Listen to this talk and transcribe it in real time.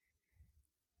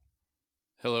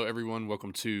Hello, everyone.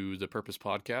 Welcome to the Purpose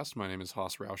Podcast. My name is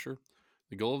Haas Rauscher.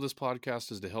 The goal of this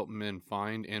podcast is to help men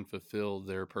find and fulfill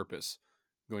their purpose.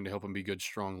 I'm going to help them be good,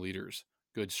 strong leaders,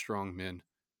 good, strong men,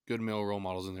 good male role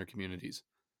models in their communities.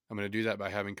 I'm going to do that by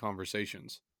having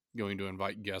conversations, going to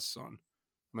invite guests on.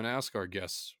 I'm going to ask our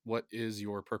guests, what is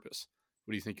your purpose?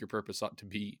 What do you think your purpose ought to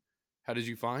be? How did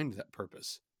you find that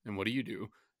purpose? And what do you do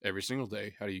every single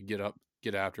day? How do you get up,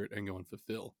 get after it, and go and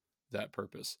fulfill that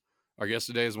purpose? Our guest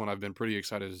today is one I've been pretty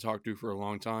excited to talk to for a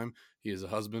long time. He is a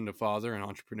husband, a father, and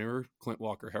entrepreneur. Clint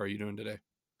Walker, how are you doing today?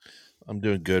 I'm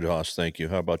doing good, Hoss. Thank you.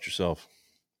 How about yourself?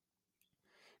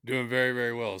 Doing very,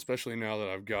 very well, especially now that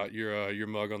I've got your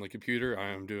mug on the computer. I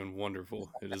am doing wonderful.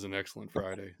 It is an excellent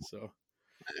Friday.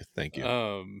 Thank you.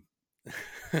 Um,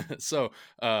 so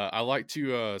I like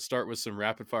to start with some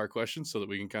rapid fire questions so that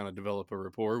we can kind of develop a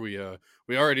rapport. We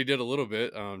already did a little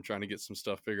bit, trying to get some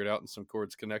stuff figured out and some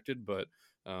chords connected, but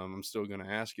I'm still going to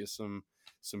ask you some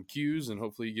Q's and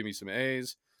hopefully you give me some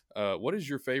A's. What is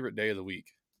your favorite day of the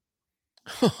week?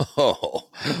 Oh,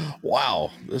 wow.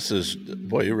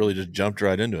 Boy, you really just jumped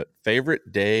right into it.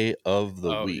 Favorite day of the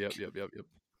Oh, yep, week? yep, yep, yep.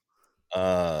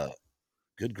 Uh,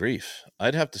 Good grief.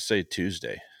 I'd have to say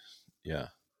Tuesday. Yeah.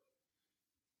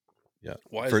 Yeah.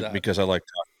 Why is that? Because I like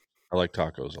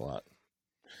tacos a lot.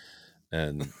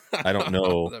 And I don't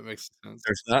know, That makes sense.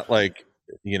 there's not like,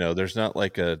 there's not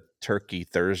like a turkey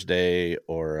Thursday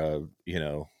or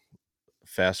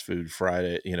fast food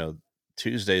Friday.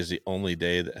 Tuesday is the only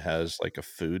day that has like a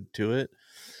food to it.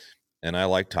 And I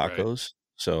like Right. tacos,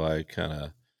 so I kind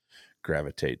of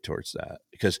gravitate towards that.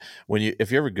 Because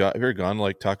if you ever have you ever gone to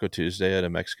like Taco Tuesday at a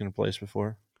Mexican place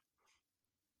before?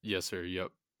 Yes, sir.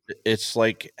 Yep. It's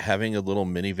like having a little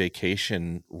mini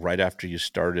vacation right after you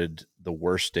started the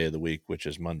worst day of the week, which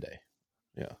is Monday.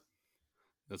 Yeah.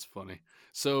 That's funny.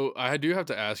 So I do have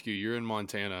to ask you, you're in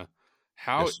Montana.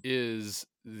 How Yes. is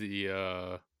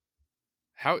the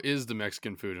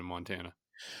Mexican food in Montana?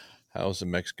 How's the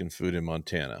Mexican food in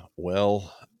Montana?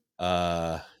 Well,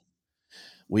 uh,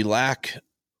 we lack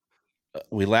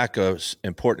a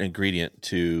important ingredient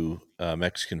to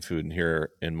Mexican food in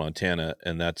here in Montana,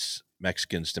 and that's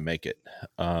Mexicans to make it.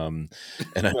 And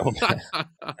I don't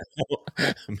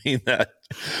mean that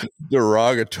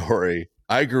derogatory.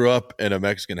 I grew up in a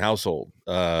Mexican household,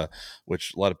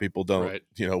 which a lot of people don't, Right.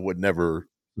 would never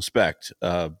suspect,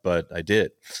 but I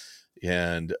did.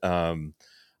 And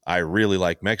I really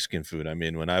like Mexican food. I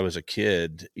mean, when I was a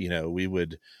kid, we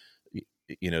would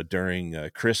during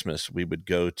Christmas, we would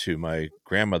go to my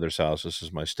grandmother's house. This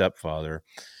is my stepfather,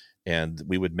 and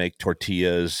we would make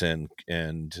tortillas and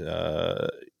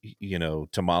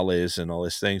tamales and all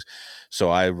these things. So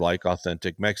I like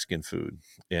authentic Mexican food,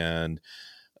 and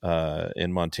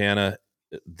in Montana,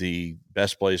 the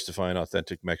best place to find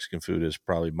authentic Mexican food is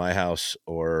probably my house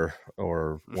or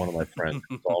one of my friends.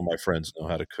 All my friends know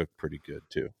how to cook pretty good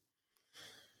too.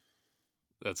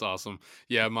 That's awesome.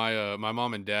 Yeah, my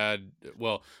mom and dad.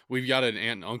 Well, we've got an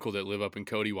aunt and uncle that live up in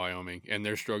Cody, Wyoming, and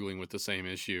they're struggling with the same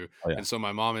issue. Oh yeah, And so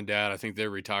my mom and dad, I think their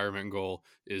retirement goal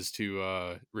is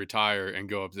to retire and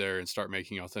go up there and start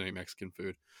making authentic Mexican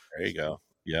food. there you So, go.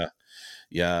 Yeah.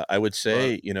 Yeah, I would but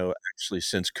say, actually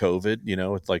since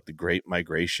COVID, with like the great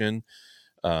migration,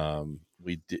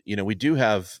 we do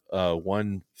have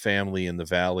one family in the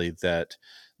valley that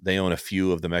they own a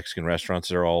few of the Mexican restaurants.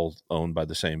 They're all owned by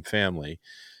the same family,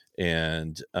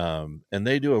 and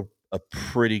they do a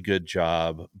pretty good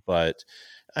job. But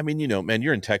I mean, man,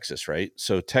 you're in Texas, right?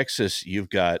 So Texas,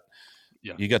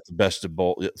 yeah, you got the best of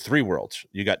both three worlds.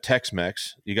 You got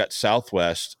Tex-Mex, you got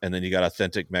Southwest, and then you got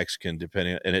authentic Mexican.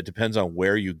 And it depends on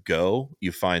where you go,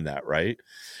 you find that, right?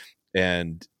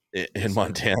 And in yes, sir.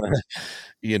 Montana,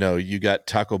 you got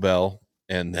Taco Bell,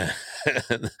 and then,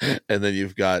 and then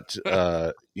you've got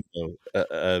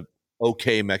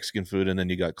okay Mexican food, and then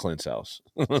you got Clint's house.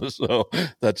 So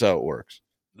that's how it works.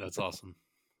 That's awesome.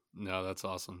 No, that's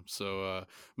awesome. So,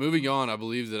 moving on, I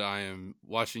believe that I am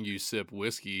watching you sip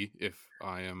whiskey. If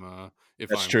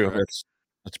That's I'm true. correct,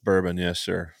 That's bourbon, yes,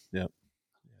 sir. Yep.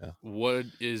 Yeah. what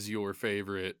is your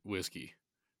favorite whiskey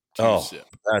to Oh, sip?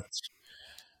 that's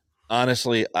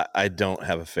honestly, I don't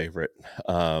have a favorite.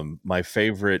 My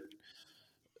favorite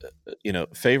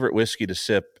whiskey to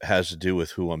sip has to do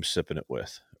with who I'm sipping it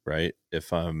with, right?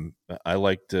 I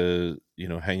like to,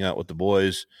 hang out with the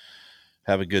boys,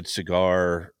 have a good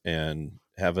cigar, and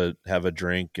have a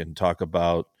drink and talk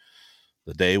about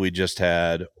the day we just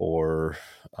had, or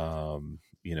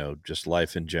just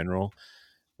life in general.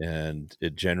 And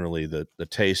it generally the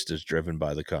taste is driven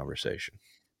by the conversation.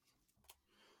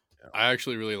 Yeah. I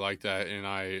actually really like that, and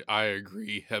I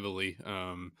agree heavily.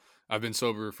 I've been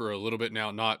sober for a little bit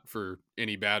now, not for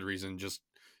any bad reason, just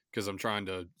because I'm trying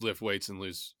to lift weights and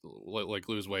lose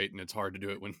weight, and it's hard to do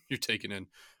it when you're taking in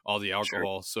all the Sure.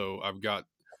 alcohol. So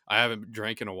I haven't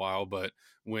drank in a while, but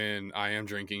when I am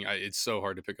drinking, it's so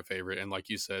hard to pick a favorite. And like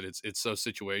you said, it's so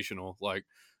situational. Like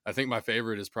I think my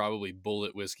favorite is probably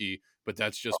Bullet whiskey, but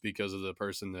that's just because of the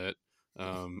person that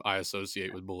I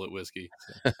associate with Bullet whiskey.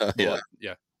 So Yeah. Bullet,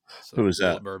 yeah. Who So is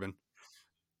that? Bullet bourbon.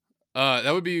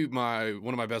 That would be my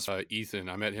one of my best Ethan.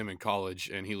 I met him in college,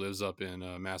 and he lives up in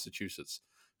Massachusetts,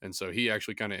 and so he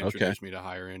actually kind of Okay. introduced me to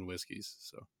higher end whiskeys.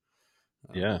 So,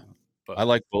 Yeah. but I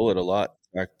like Bullet a lot.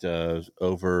 In fact,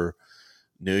 over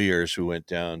New Year's, we went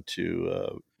down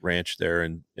to ranch there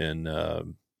in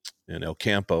El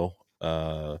Campo.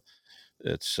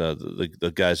 It's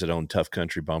the guys that own Tough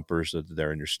Country Bumpers that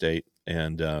they're in your state,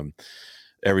 and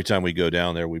every time we go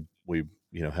down there, we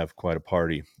have quite a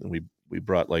party, and we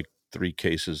brought like 3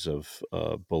 cases of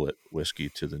Bullet whiskey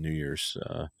to the New Year's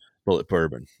Bullet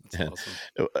bourbon, that's and awesome.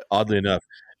 oddly enough,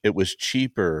 it was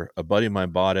cheaper. A buddy of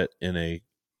mine bought it in a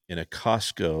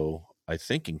Costco, I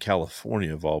think in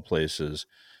California of all places,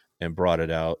 and brought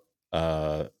it out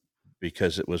uh,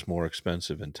 because it was more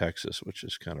expensive in Texas, which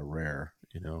is kind of rare,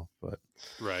 But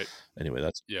Right. anyway,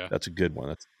 Yeah. that's a good one.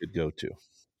 That's a good go-to.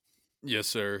 Yes,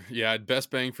 sir. Yeah, best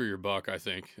bang for your buck. I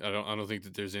think. I don't think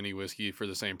that there's any whiskey for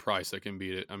the same price that can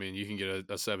beat it. I mean, you can get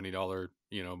a $70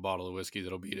 bottle of whiskey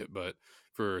that'll beat it, but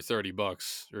for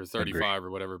 $30 or Agree. 35 or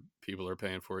whatever people are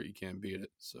paying for it, you can't beat it.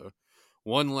 So,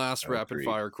 one last rapid Agreed.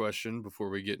 fire question before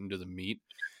we get into the meat.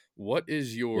 What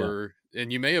is Yeah. your,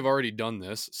 and you may have already done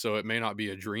this, so it may not be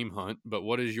a dream hunt, but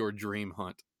what is your dream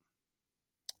hunt?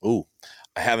 Ooh,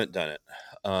 I haven't done it.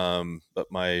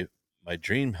 But my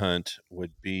dream hunt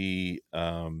would be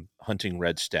hunting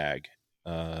red stag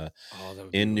uh, Oh, that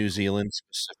would be in really New cool. Zealand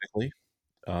specifically.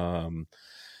 Um,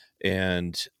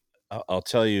 and I'll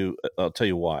tell you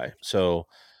why. So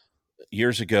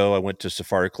years ago, I went to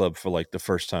Safari Club for like the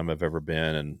first time I've ever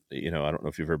been, and I don't know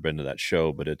if you've ever been to that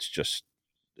show, but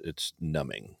it's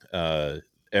numbing.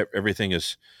 Everything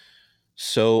is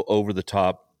so over the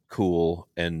top cool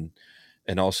and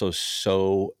also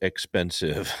so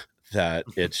expensive that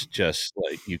it's just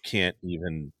like you can't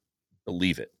even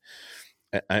believe it.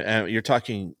 You're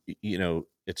talking,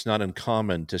 it's not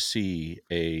uncommon to see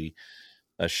a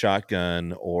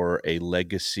shotgun or a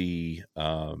legacy,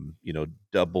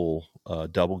 double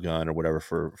gun or whatever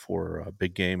for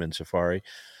big game and safari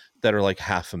that are like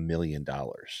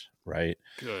 $500,000, right?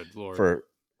 Good Lord. For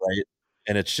right,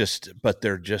 and it's just, but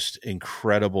they're just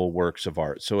incredible works of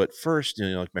art. So at first,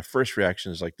 like my first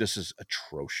reaction is like, this is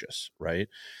atrocious, right?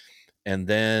 And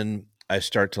then I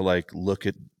start to like look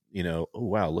at, oh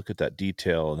wow, look at that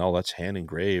detail and all that's hand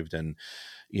engraved, and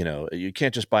you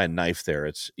can't just buy a knife there.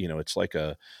 It's like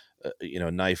a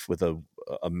knife with a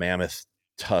mammoth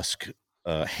tusk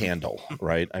handle,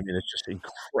 right? I mean, it's just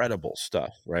incredible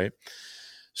stuff, right?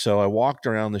 So I walked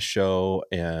around the show,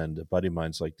 and a buddy of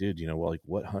mine's like, dude, well, like,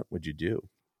 what hunt would you do?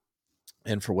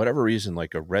 And for whatever reason,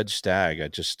 like a red stag,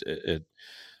 I'm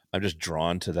just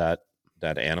drawn to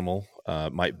that animal.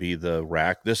 Might be the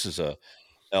rack. This is a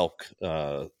elk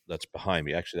that's behind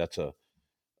me. Actually, that's a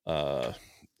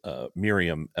uh,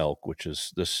 Miriam elk, which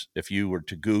is this. If you were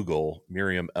to Google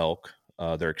Miriam elk,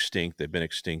 they're extinct. They've been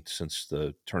extinct since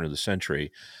the turn of the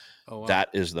century. Oh wow. That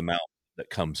is the mountain that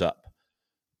comes up.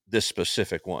 This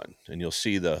specific one, and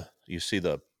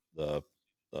the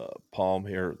palm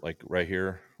here, like right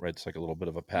here, right? It's like a little bit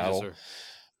of a Yes, paddle. sir.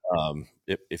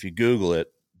 If you Google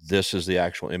it, this is the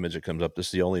actual image that comes up.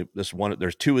 This one.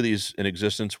 There's 2 of these in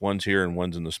existence. One's here and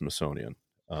one's in the Smithsonian.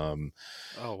 Um,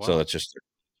 Oh so wow. that's just a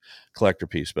collector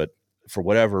piece. But for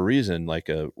whatever reason, like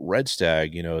a red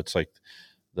stag, it's like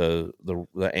the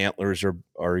antlers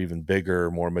are even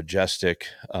bigger, more majestic.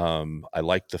 I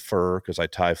like the fur because I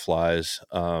tie flies.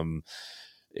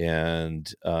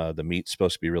 And the meat's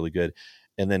supposed to be really good.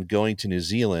 And then going to New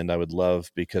Zealand, I would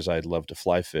love because I'd love to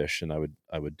fly fish, and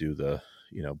I would do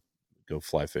you know, go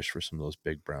fly fish for some of those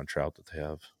big brown trout that they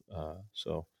have.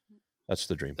 So that's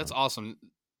the dream That's hunt. awesome.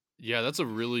 Yeah, that's a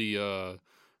really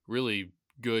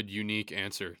good unique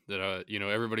answer that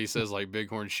everybody says like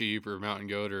bighorn sheep or mountain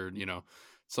goat or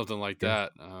something like Yeah.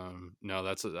 that. No,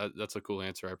 that's a cool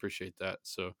answer. I appreciate that.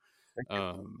 So, Thank you.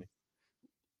 um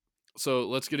so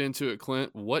let's get into it,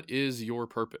 Clint. What is your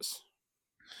purpose?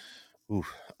 Ooh.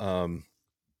 Um,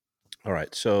 all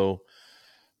right. So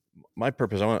my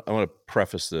purpose, I want to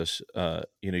preface this.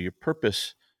 Your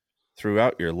purpose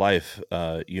throughout your life,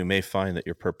 you may find that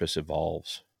your purpose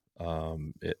evolves.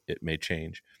 It may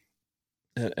change,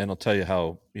 and I'll tell you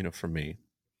how. For me,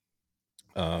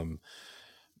 um,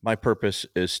 my purpose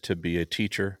is to be a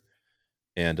teacher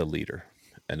and a leader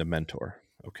and a mentor.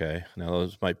 Okay, now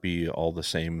those might be all the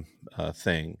same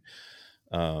thing,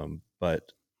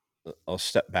 but I'll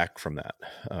step back from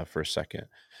that for a second.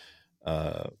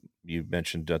 Uh, you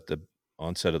mentioned at the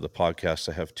onset of the podcast,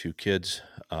 I have two kids.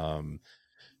 Um,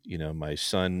 my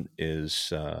son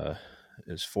is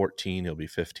 14. He'll be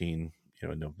 15,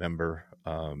 in November.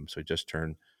 So he just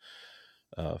turned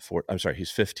four. I'm sorry,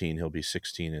 he's 15. He'll be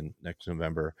 16 in next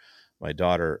November. My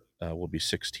daughter will be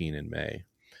 16 in May.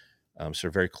 So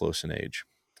they're very close in age.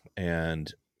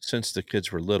 And since the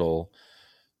kids were little,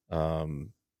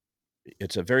 um,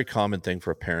 it's a very common thing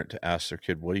for a parent to ask their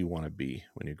kid, "What do you want to be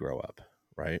when you grow up?"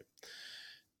 Right?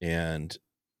 And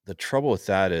the trouble with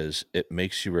that is it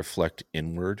makes you reflect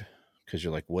inward because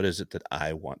you're like, what is it that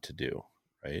I want to do?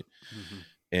 Right. Hmm.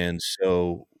 And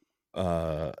so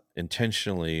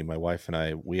intentionally, my wife and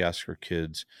I, we ask our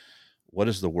kids, what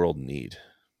does the world need?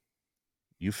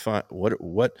 You find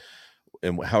what,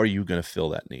 and how are you going to fill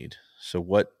that need? So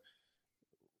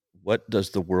what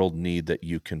does the world need that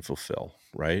you can fulfill?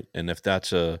 Right. And if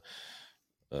that's a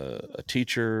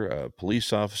teacher, a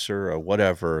police officer, or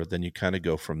whatever, then you kind of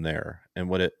go from there. And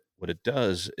what it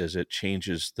does is it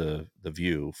changes the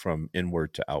view from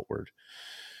inward to outward.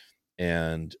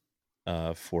 And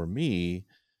for me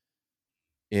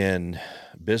in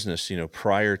business,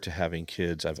 prior to having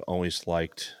kids, I've always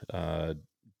liked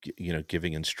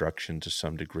giving instruction to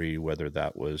some degree, whether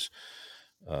that was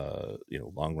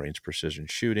long range precision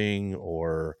shooting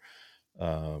or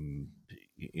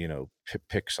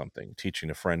pick something, teaching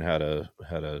a friend how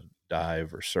to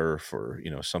dive or surf or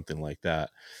something like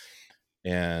that.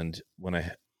 And when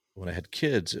I had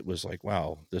kids, it was like,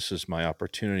 wow, this is my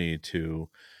opportunity to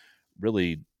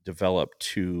really develop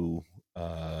two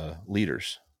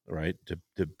leaders, right?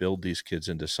 To build these kids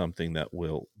into something that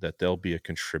they'll be a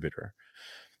contributor.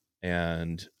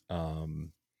 And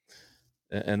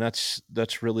and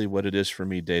that's really what it is for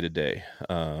me day to day.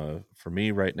 For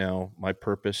me right now, my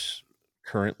purpose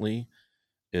currently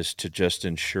is to just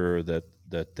ensure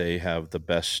that they have the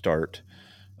best start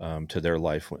to their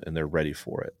life and they're ready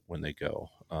for it when they go.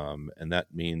 And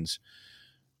that means,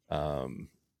 um,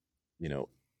 you know,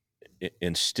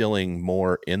 instilling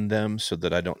more in them so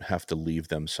that I don't have to leave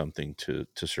them something to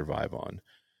survive on.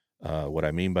 What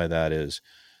I mean by that is,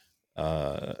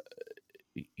 uh,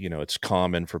 it's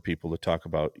common for people to talk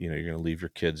about, you're going to leave your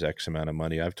kids X amount of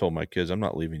money. I've told my kids, I'm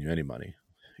not leaving you any money.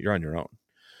 You're on your own.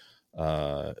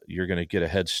 You're going to get a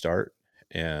head start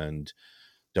and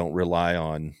don't rely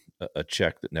on a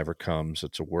check that never comes.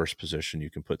 It's a worse position you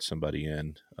can put somebody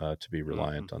in to be Hmm.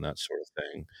 reliant on that sort of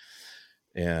thing.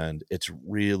 And it's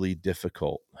really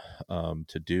difficult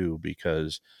to do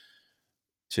because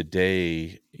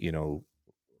today,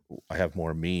 I have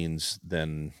more means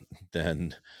than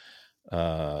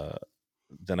uh,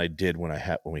 than I did when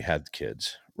we had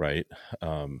kids, right?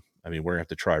 I mean, we're gonna have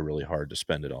to try really hard to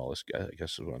spend it all. I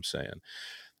guess is what I'm saying.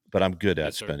 But I'm good at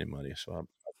Yes, sir. spending money, so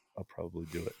I'll probably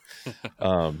do it.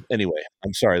 Anyway,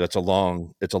 I'm sorry. It's a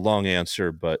long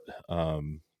answer, but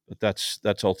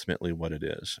that's ultimately what it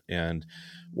is. And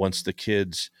once the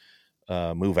kids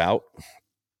move out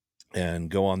and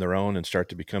go on their own and start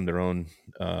to become their own,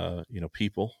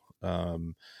 people,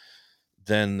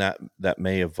 then that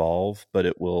may evolve, but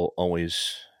it will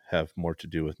always have more to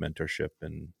do with mentorship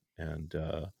and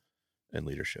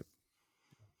leadership.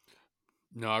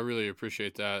 No, I really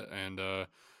appreciate that, and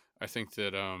I think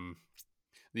that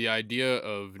the idea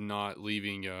of not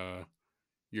leaving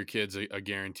your kids a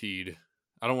guaranteed,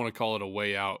 I don't want to call it a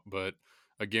way out, but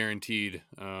a guaranteed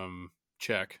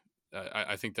check.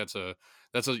 I think that's a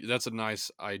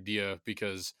nice idea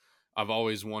because I've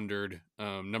always wondered,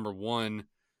 number one,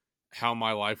 how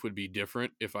my life would be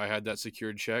different if I had that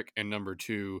secured check, and number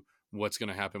two, what's going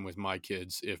to happen with my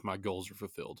kids if my goals are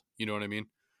fulfilled. You know what I mean?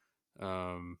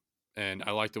 Um, and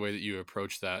I like the way that you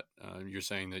approach that. You're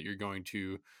saying that you're going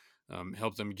to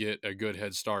help them get a good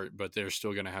head start, but they're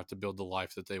still going to have to build the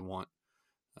life that they want.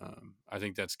 I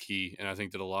think that's key, and I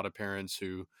think that a lot of parents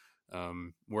who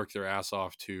work their ass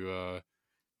off to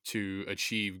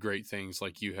achieve great things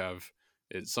like you have,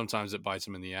 sometimes it bites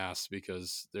them in the ass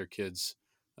because their kids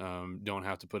don't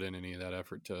have to put in any of that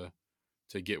effort to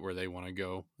get where they want to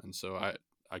go. And so I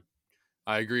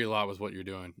I agree a lot with what you're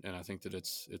doing, and I think that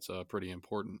it's pretty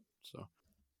important. So,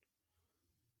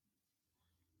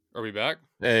 are we back,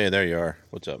 Hey, there you are.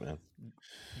 What's up, man?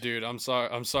 dude? I'm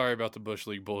sorry about the bush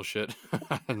league bullshit.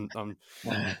 I'm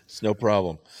It's no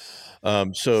problem.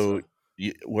 So so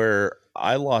where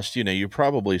I lost, you're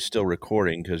probably still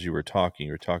recording because you were talking.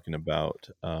 You were talking about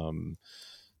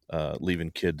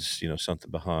leaving kids,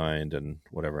 something behind and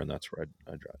whatever, and that's where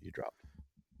you dropped.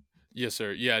 Yes,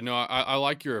 sir. Yeah, no, I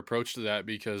like your approach to that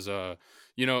because,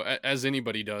 as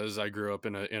anybody does, I grew up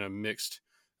in a mixed,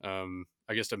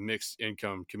 I guess, a mixed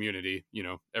income community.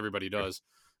 Everybody Sure. does,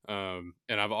 and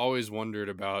I've always wondered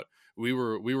about. We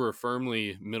were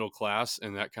firmly middle class,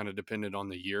 and that kind of depended on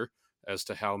the year as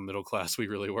to how middle class we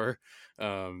really were.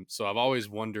 So I've always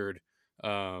wondered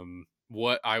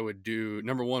what I would do.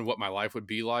 Number one, what my life would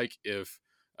be like if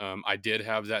I did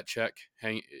have that check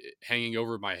hanging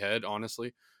over my head.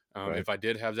 Honestly, Right. if I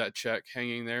did have that check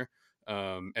hanging there,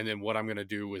 and then what I'm going to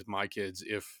do with my kids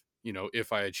if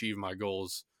I achieve my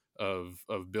goals of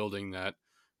building that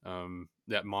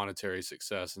monetary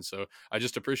success. And so I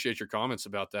just appreciate your comments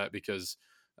about that because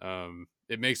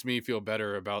it makes me feel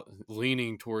better about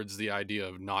leaning towards the idea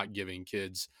of not giving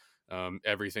kids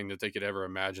everything that they could ever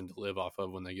imagine to live off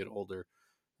of when they get older.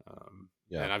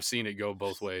 Yeah. And I've seen it go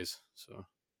both ways. So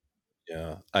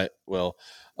Yeah. Well,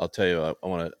 I'll tell you,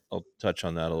 I'll touch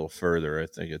on that a little further. I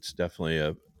think it's definitely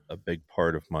a big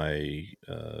part of my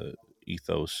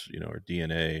ethos, or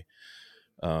DNA.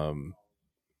 Um,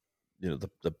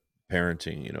 the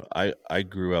parenting, I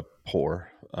grew up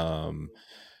poor.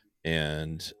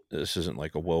 And this isn't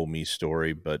like a woe me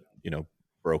story, but,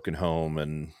 broken home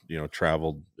and,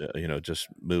 traveled, just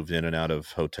moved in and out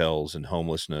of hotels and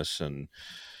homelessness and,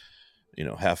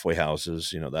 halfway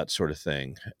houses, that sort of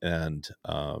thing. And,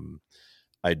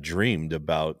 I dreamed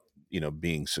about,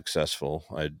 being successful.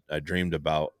 I dreamed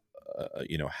about,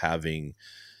 having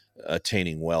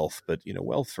attaining wealth, but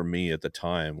wealth for me at the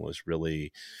time was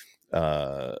really,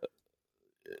 uh,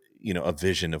 a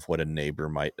vision of what a neighbor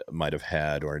might have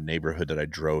had, or a neighborhood that I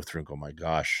drove through and go, my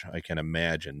gosh, I can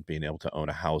imagine being able to own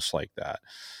a house like that.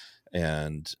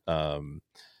 And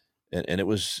and it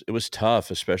was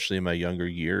tough, especially in my younger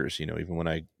years. Even when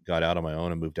I got out on my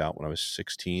own and moved out when I was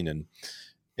 16,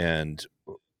 and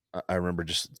I remember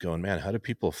just going, man, how do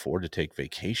people afford to take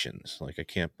vacations? Like, I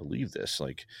can't believe this.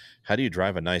 Like, how do you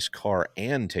drive a nice car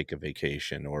and take a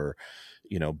vacation, or,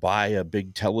 buy a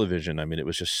big television? I mean, it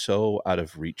was just so out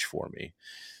of reach for me.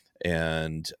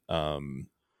 And,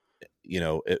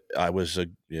 it was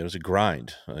a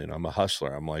grind. I'm a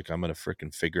hustler. I'm like, I'm going to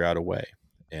freaking figure out a way.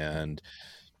 And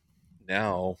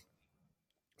now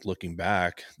looking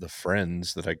back, the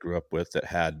friends that I grew up with that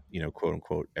had, quote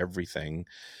unquote, everything,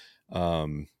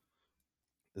 um,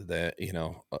 that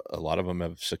a lot of them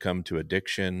have succumbed to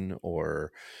addiction,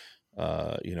 or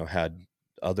had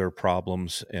other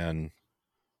problems. And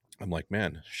I'm like,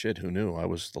 man, shit, who knew I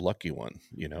was the lucky one?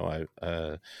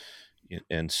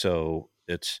 And so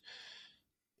it's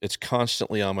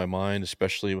constantly on my mind,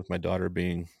 especially with my daughter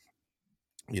being,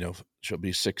 she'll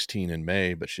be 16 in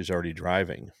May, but she's already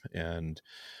driving. And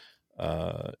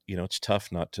it's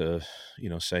tough not to,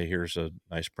 say, here's a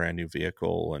nice brand new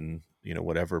vehicle and,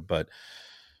 whatever. But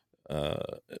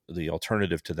uh, the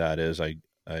alternative to that is I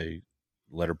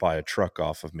let her buy a truck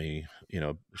off of me.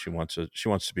 She wants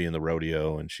to be in the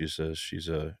rodeo, and she's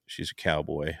a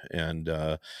cowboy. And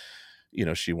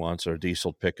she wants our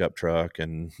diesel pickup truck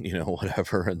and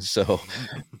whatever. And so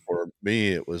for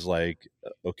me, it was like,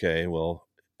 okay, well,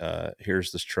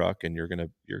 here's this truck, and you're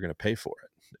gonna pay for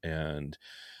it. And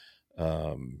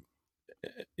um,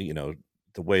 you know,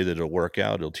 the way that it'll work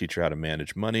out, it'll teach her how to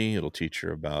manage money. It'll teach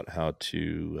her about how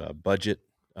to budget.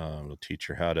 It'll teach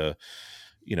her how to,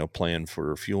 plan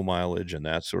for fuel mileage and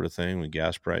that sort of thing when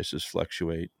gas prices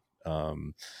fluctuate.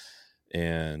 Um,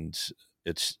 and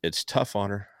it's tough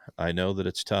on her. I know that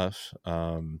it's tough.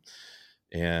 And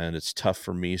it's tough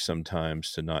for me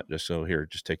sometimes to not just go, here,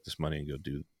 just take this money and go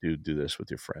do this with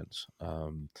your friends.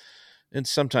 And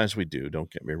sometimes we do.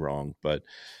 Don't get me wrong, but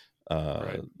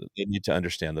right. they need to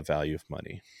understand the value of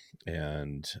money,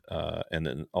 and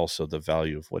then also the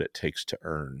value of what it takes to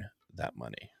earn that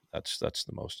money. That's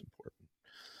the most important.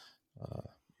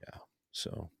 Uh, yeah.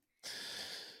 So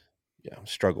yeah,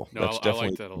 struggle. No, That's I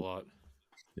like definitely that a lot.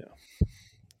 yeah.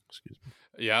 Excuse me.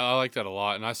 Yeah, I like that a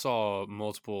lot. And I saw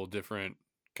multiple different,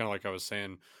 kind of like I was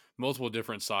saying, multiple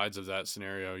different sides of that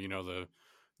scenario.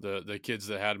 The kids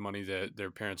that had money that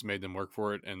their parents made them work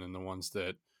for it, and then the ones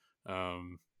that,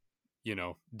 um,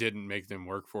 didn't make them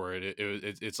work for it.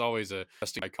 It's always a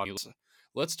testing.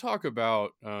 Let's talk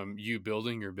about you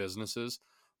building your businesses.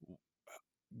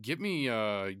 Give me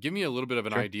a little bit of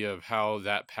an Sure. idea of how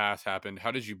that path happened.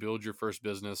 How did you build your first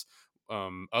business?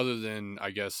 Other than,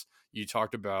 I guess, you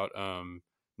talked about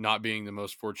not being the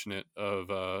most fortunate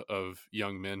of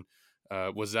young men.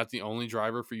 Was that the only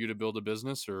driver for you to build a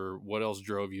business, or what else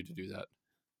drove you to do that?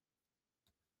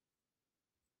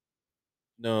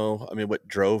 No, I mean, what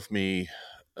drove me,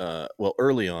 well,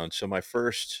 early on. So my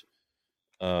first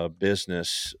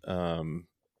business,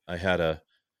 I had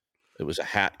it was a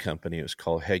hat company. It was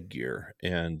called Headgear,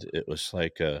 and it was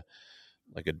like a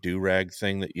do rag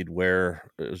thing that you'd wear.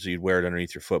 You'd wear it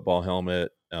underneath your football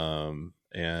helmet.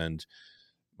 And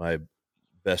my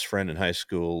best friend in high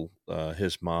school,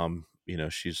 his mom,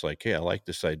 she's like, "Hey, I like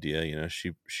this idea."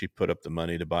 She put up the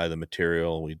money to buy the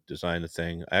material. We designed the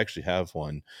thing. I actually have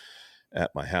one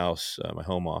at my house, my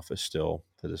home office, still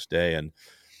to this day. And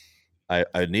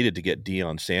I needed to get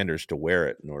Deion Sanders to wear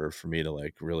it in order for me to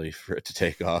like really for it to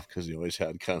take off, because he always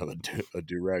had kind of a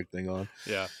do rag thing on.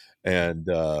 Yeah. And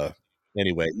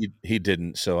anyway, he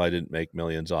didn't, so I didn't make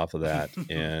millions off of that.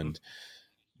 And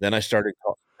then I started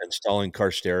installing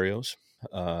car stereos.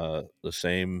 The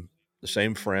same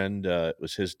friend, it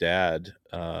was his dad,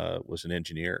 was an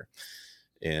engineer,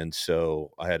 and so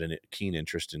I had a keen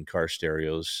interest in car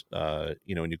stereos.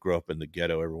 When you grow up in the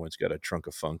ghetto, everyone's got a trunk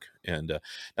of funk. And now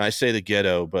I say the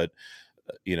ghetto, but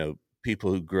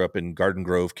people who grew up in Garden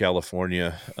Grove,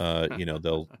 California,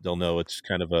 they'll know it's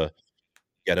kind of a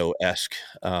ghetto esque.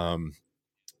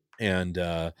 And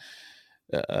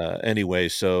Anyway,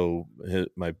 so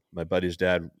my buddy's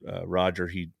dad, Roger,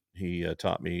 he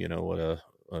taught me, what a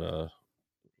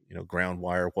ground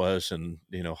wire was, and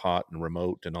hot and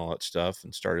remote and all that stuff,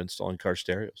 and started installing car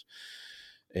stereos.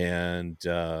 And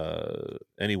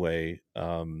anyway,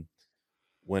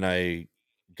 when I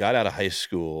got out of high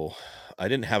school, I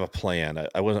didn't have a plan.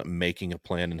 I wasn't making a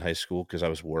plan in high school because I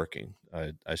was working.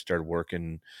 I started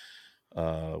working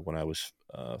when I was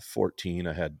 14.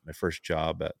 I had my first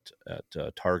job at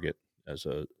Target as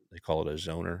they call it a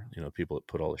zoner. People that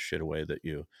put all the shit away that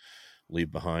you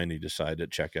leave behind. You decide to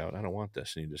check out. I don't want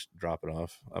this, and you just drop it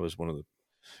off. I was one of the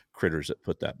critters that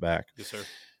put that back. Yes, sir.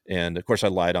 And of course, I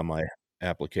lied on my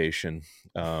application,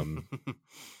 and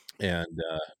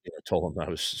told them I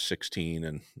was 16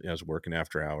 and I was working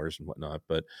after hours and whatnot.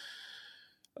 But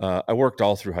I worked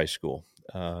all through high school,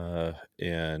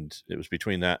 and it was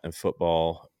between that and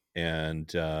football.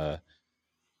 And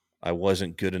I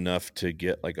wasn't good enough to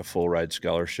get like a full ride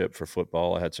scholarship for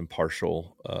football. I had some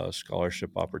partial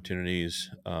scholarship opportunities,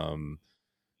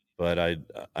 but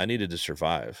I needed to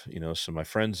survive. So my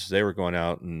friends, they were going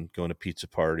out and going to pizza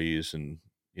parties and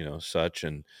such,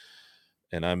 and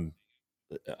I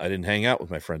didn't hang out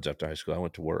with my friends after high school. I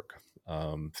went to work.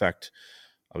 In fact,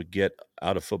 I would get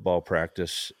out of football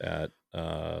practice at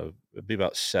it'd be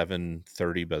about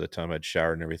 7:30 by the time I'd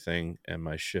showered and everything, and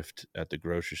my shift at the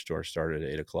grocery store started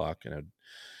at 8 o'clock, and I'd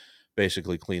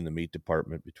basically clean the meat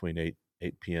department between 8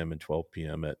 p.m. and 12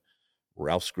 p.m. at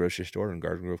Ralph's grocery store in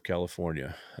Garden Grove,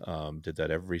 California. Did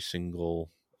that every single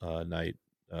night,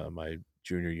 my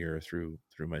junior year through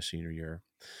my senior year,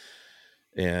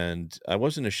 and I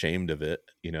wasn't ashamed of it.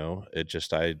 It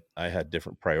just I had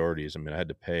different priorities. I mean, I had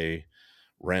to pay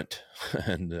rent,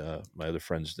 and my other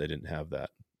friends, they didn't have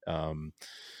that. Um,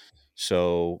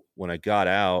 so when I got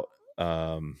out,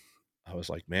 I was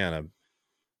like, man,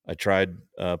 I tried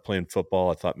playing football.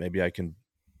 I thought maybe I can,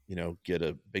 get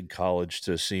a big college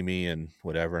to see me and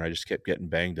whatever. And I just kept getting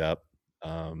banged up.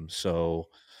 At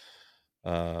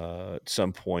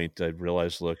some point, I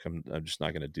realized, look, I'm just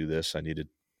not going to do this. I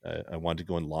wanted to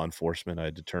go in law enforcement. I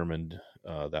determined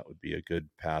that would be a good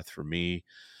path for me.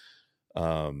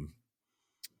 Um,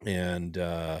 and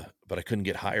But I couldn't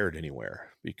get hired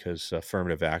anywhere because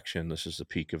affirmative action. This is the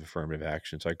peak of affirmative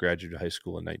action. So I graduated high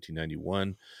school in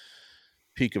 1991.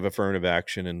 Peak of affirmative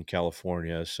action in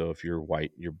California. So if you're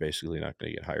white, you're basically not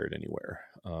going to get hired anywhere.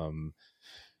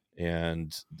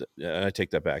 And I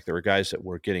take that back. There were guys that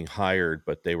were getting hired,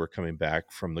 but they were coming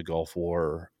back from the Gulf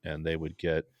War, and they would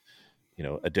get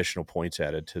additional points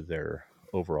added to their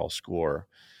overall score.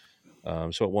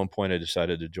 So at one point, I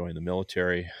decided to join the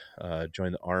military,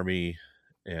 join the Army,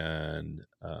 and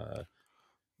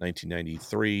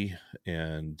 1993,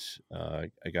 and I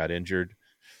got injured,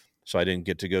 so I didn't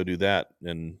get to go do that.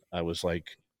 And I was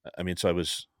like, so I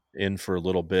was in for a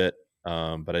little bit,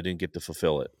 but I didn't get to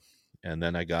fulfill it. And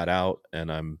then I got out,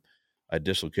 and I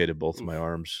dislocated both of my Oof.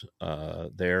 arms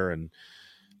there, and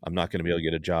I'm not going to be able to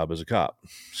get a job as a cop.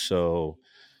 So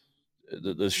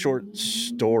the short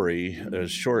story, the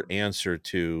short answer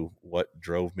to what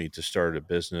drove me to start a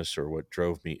business, or what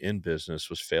drove me in business,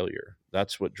 was failure.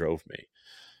 That's what drove me.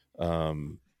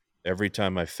 Um, every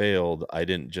time I failed, I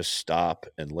didn't just stop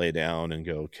and lay down and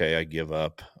go, okay, I give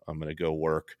up. I'm going to go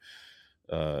work,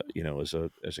 as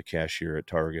a cashier at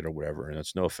Target or whatever. And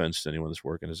that's no offense to anyone that's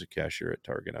working as a cashier at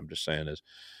Target. I'm just saying,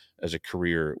 as a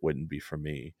career, it wouldn't be for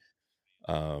me.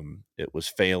 It was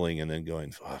failing and then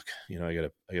going, fuck, I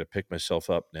gotta pick myself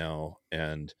up now,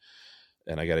 and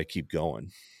I gotta keep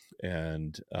going.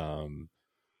 And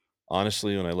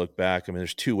honestly, when I look back,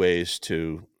 there's two ways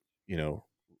to,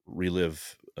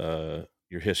 relive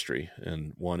your history,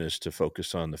 and one is to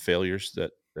focus on the failures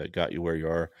that got you where you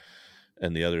are,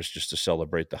 and the other is just to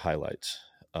celebrate the highlights.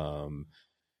 Um,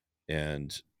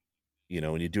 and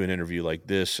when you do an interview like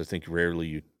this, I think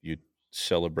rarely you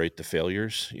celebrate the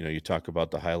failures. You talk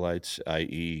about the highlights,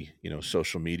 i.e.,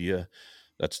 social media.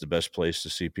 That's the best place to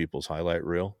see people's highlight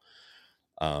reel.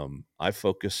 I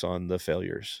focus on the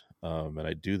failures, and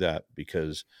I do that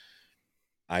because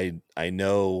I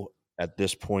know at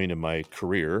this point in my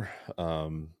career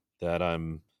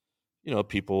that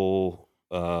people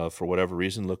for whatever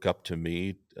reason look up to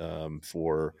me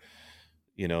for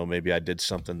maybe I did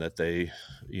something that they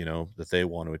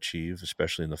want to achieve,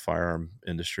 especially in the firearm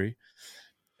industry.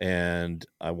 And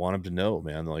I want them to know,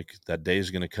 man, like that day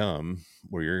is going to come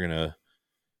where you're gonna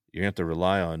have to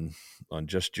rely on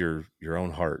just your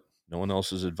own heart, no one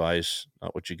else's advice,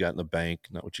 not what you got in the bank,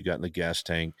 not what you got in the gas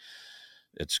tank.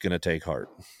 It's going to take heart,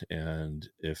 and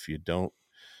if you don't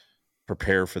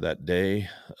prepare for that day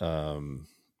um,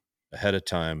 ahead of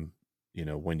time,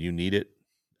 when you need it,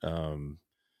 um,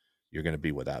 you're going to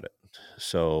be without it.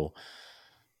 So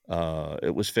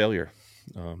it was failure.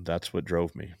 That's what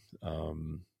drove me,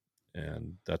 um,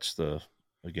 and that's the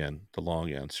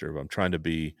long answer. I'm trying to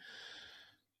be.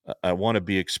 I want to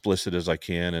be explicit as I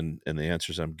can in the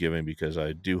answers I'm giving, because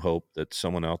I do hope that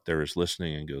someone out there is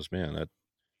listening and goes, "Man,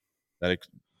 that ex-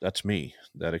 that's me.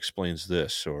 That explains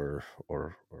this," or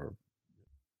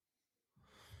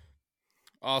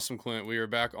Awesome, Clint. We are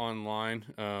back online.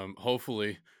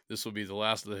 Hopefully, this will be the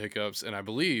last of the hiccups. And I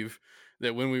believe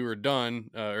that when we were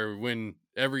done, or when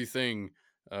everything,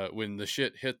 when the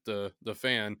shit hit the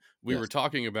fan, we were yes.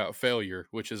 talking about failure,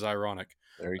 which is ironic.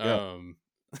 There you go. Um,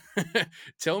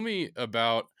 tell me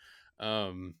about.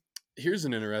 Um, Here's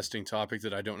an interesting topic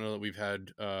that I don't know that we've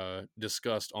had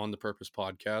discussed on the Purpose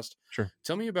podcast. Sure.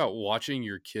 Tell me about watching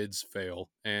your kids fail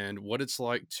and what it's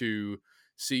like to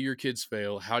see your kids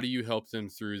fail. How do you help them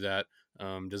through that?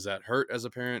 Does that hurt as a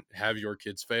parent? Have your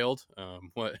kids failed?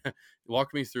 What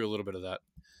walk me through a little bit of that.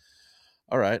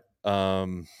 All right.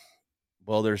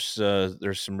 Well, there's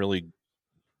some really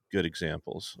good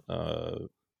examples,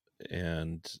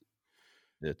 and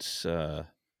it's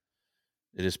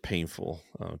it is painful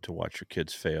to watch your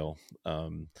kids fail.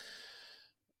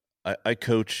 I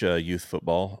coach youth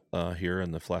football here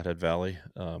in the Flathead Valley.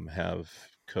 Have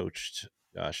coached,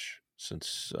 gosh,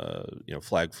 since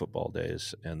flag football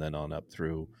days, and then on up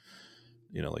through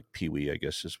like Pee Wee, I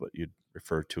guess is what you'd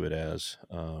refer to it as,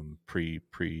 pre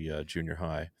junior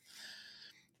high.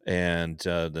 And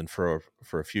then for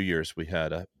a few years, we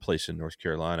had a place in North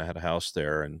Carolina, had a house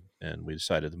there, and we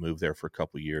decided to move there for a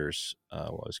couple of years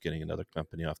while I was getting another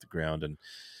company off the ground. And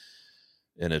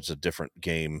it's a different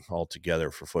game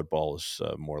altogether. For football is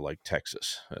more like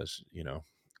Texas, as you know.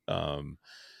 Um,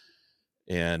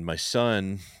 and my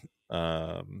son,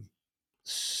 um,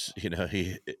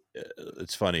 he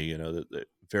it's funny,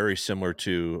 very similar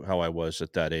to how I was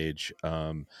at that age.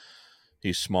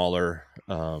 He's smaller.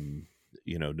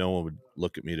 No one would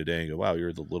look at me today and go, "Wow,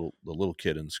 you're the little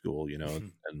kid in school,"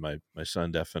 and my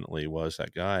son definitely was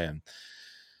that guy. And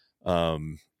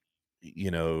um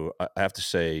I have to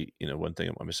say, one thing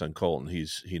about my son Colton,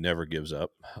 he never gives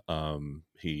up.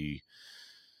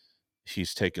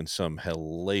 He's taken some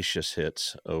hellacious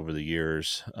hits over the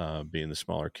years, being the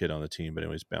smaller kid on the team, but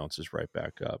anyways, bounces right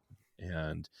back up.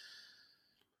 And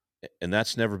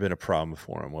that's never been a problem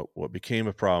for him. What became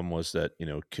a problem was that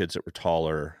kids that were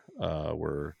taller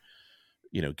were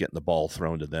getting the ball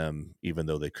thrown to them, even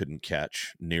though they couldn't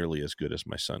catch nearly as good as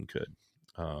my son could.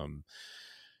 Um,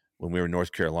 when we were in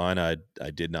North Carolina, I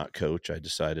did not coach. I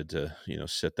decided to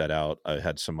sit that out. I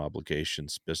had some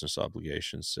obligations, business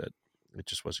obligations, that it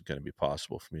just wasn't going to be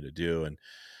possible for me to do.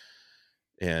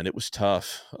 And it was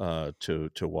tough to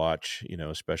watch,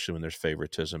 especially when there's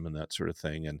favoritism and that sort of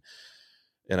thing. And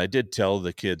I did tell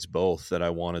the kids both that I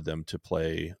wanted them to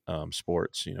play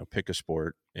sports, pick a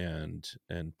sport and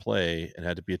play, and it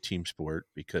had to be a team sport,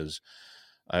 because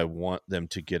I want them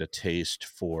to get a taste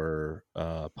for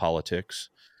politics.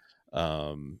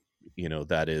 um,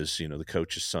 that is, the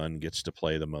coach's son gets to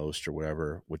play the most or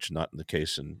whatever, which not in the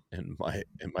case in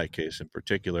my case in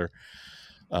particular.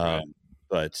 Right. Um,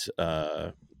 but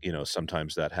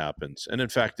sometimes that happens, and in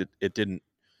fact, it didn't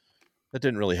that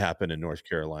didn't really happen in North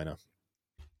Carolina.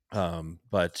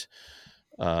 But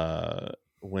uh,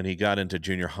 when he got into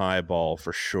junior high ball,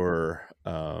 for sure,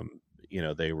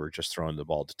 they were just throwing the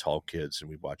ball to tall kids, and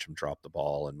we'd watch him drop the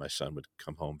ball, and my son would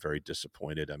come home very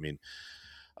disappointed. I mean,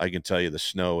 I can tell you the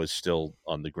snow is still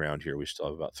on the ground here. We still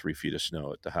have about 3 feet of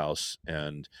snow at the house,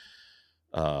 and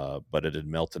but it had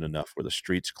melted enough where the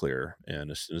street's clear.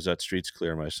 And as soon as that street's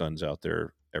clear, my son's out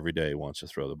there every day wants to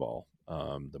throw the ball.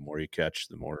 The more you catch,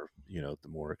 the more, the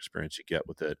more experience you get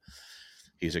with it.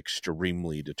 He's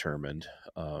extremely determined.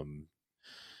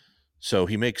 So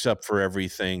he makes up for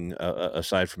everything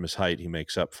aside from his height. He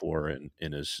makes up for in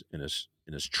his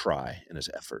try, in his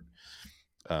effort.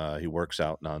 He works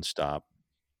out nonstop,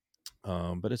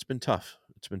 but it's been tough.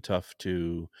 It's been tough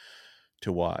to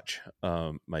watch.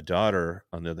 My daughter,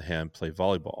 on the other hand, played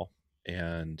volleyball,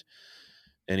 and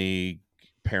any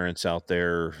parents out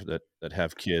there that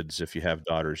have kids, if you have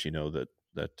daughters, you know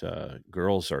that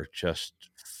girls are just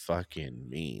fucking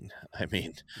mean. I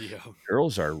mean, Yeah.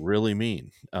 girls are really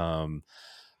mean.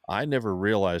 I never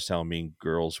realized how mean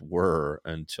girls were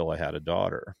until I had a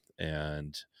daughter.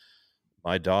 And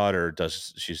my daughter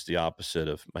she's the opposite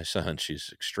of my son. She's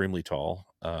extremely tall.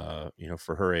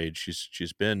 For her age,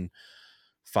 she's been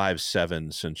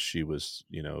 5'7" since she was,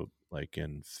 like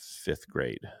in fifth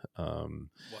grade.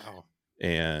 Wow.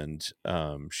 And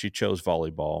she chose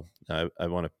volleyball. I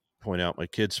want to point out my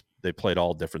kids, they played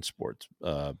all different sports,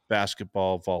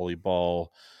 basketball, volleyball,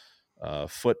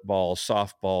 football,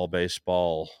 softball,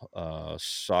 baseball,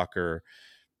 soccer.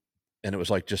 And it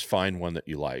was like, just find one that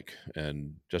you like.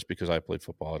 And just because I played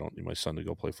football, I don't need my son to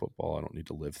go play football. I don't need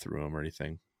to live through him or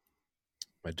anything.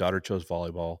 My daughter chose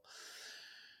volleyball.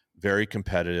 Very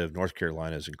competitive. North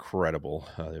Carolina is incredible.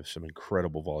 They have some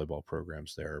incredible volleyball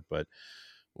programs there. But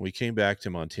when we came back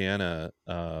to Montana,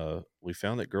 we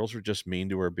found that girls were just mean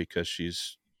to her because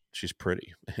she's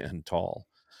pretty and tall.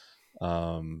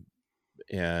 Um,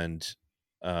 and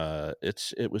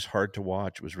it was hard to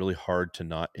watch. It was really hard to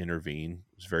not intervene.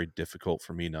 It was very difficult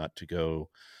for me not to go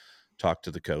talk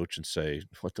to the coach and say,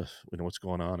 what's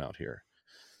going on out here?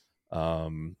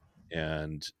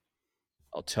 And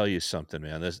I'll tell you something,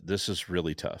 man. This is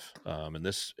really tough. And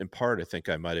this, in part, I think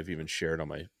I might have even shared on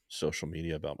my social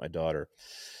media about my daughter.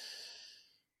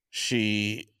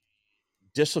 She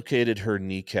dislocated her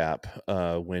kneecap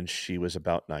when she was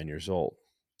about 9 years old,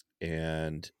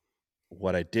 and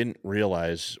what I didn't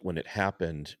realize when it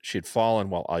happened, she'd fallen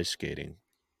while ice skating,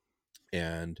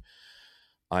 and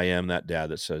I am that dad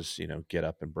that says, get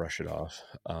up and brush it off.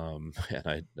 And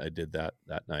I did that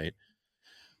night.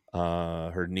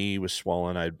 Her knee was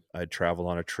swollen. I'd traveled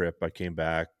on a trip. I came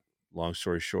back. Long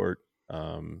story short,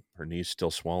 her knee's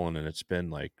still swollen, and it's been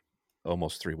like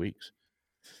almost 3 weeks.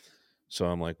 So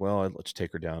I'm like, well, let's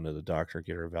take her down to the doctor,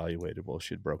 get her evaluated. Well,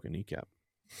 she had broken kneecap.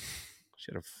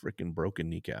 She had a freaking broken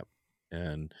kneecap.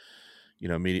 And,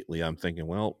 immediately I'm thinking,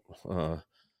 well,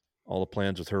 all the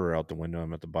plans with her are out the window.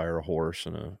 I'm at to buy her a horse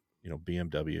and a,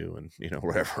 BMW and,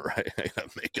 whatever. Right? I gotta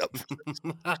make up for this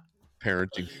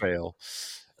parenting fail.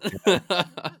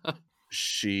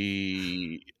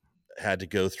 She had to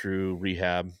go through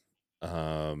rehab.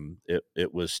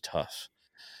 It was tough.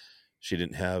 She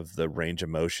didn't have the range of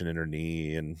motion in her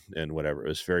knee and whatever. It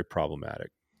was very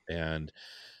problematic. And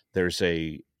there's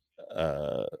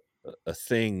uh, a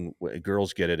thing,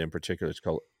 girls get it in particular. It's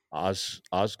called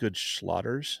Osgood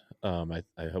Schlatter's. I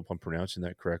hope I'm pronouncing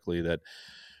that correctly. That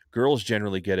girls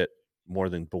generally get it more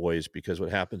than boys, because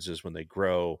what happens is when they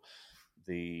grow,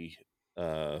 the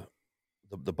uh,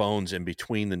 the bones in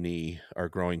between the knee are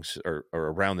growing, or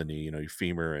around the knee. Your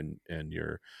femur and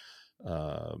your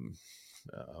um,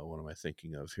 what am I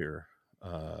thinking of here?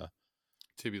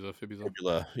 Tibula, fibula.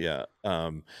 Fibula, yeah.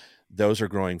 Those are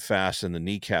growing fast, and the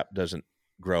kneecap doesn't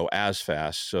grow as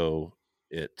fast, so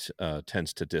it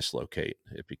tends to dislocate.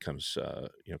 It becomes,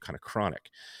 kind of chronic,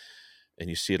 and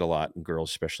you see it a lot in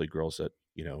girls, especially girls that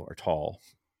are tall.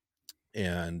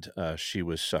 And she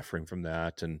was suffering from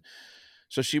that, and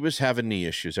so she was having knee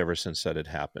issues ever since that had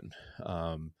happened.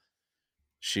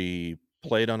 She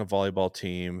played on a volleyball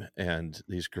team, and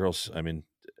these girls, I mean,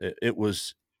 it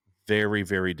was very,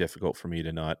 very difficult for me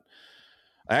to not.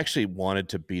 I actually wanted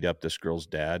to beat up this girl's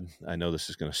dad. I know this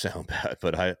is going to sound bad,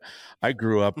 but I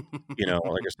grew up, like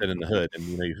I said, in the hood,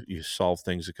 and you solve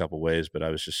things a couple ways. But I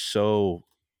was just so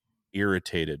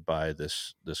irritated by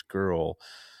this girl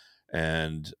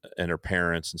and her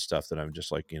parents and stuff that I'm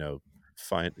just like,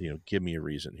 fine, give me a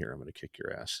reason here. I'm going to kick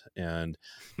your ass. And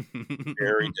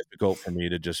very difficult for me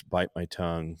to just bite my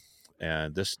tongue.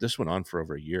 And this went on for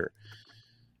over a year.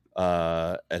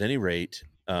 At any rate,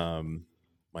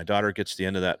 my daughter gets to the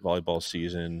end of that volleyball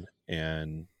season,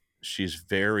 and she's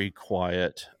very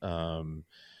quiet.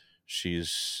 She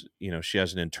has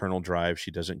an internal drive.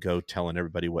 She doesn't go telling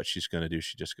everybody what she's going to do.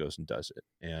 She just goes and does it.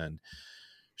 And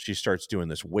she starts doing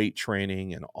this weight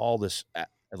training and all this,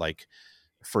 like,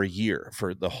 for a year,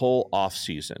 for the whole off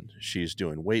season. She's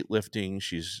doing weightlifting.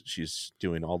 She's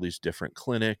doing all these different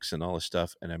clinics and all this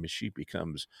stuff. And I mean, she's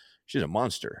a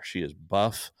monster. She is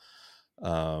buff.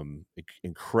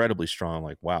 incredibly strong.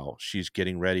 Like, wow, she's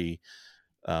getting ready.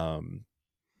 Um,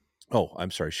 oh,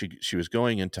 I'm sorry. She was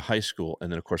going into high school,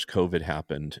 and then of course COVID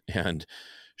happened, and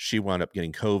she wound up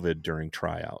getting COVID during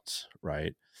tryouts,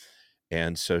 right?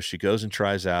 And so she goes and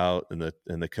tries out, and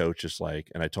the coach is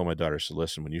like, and I told my daughter, so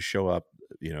listen, when you show up,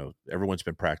 everyone's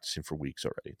been practicing for weeks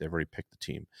already. They've already picked the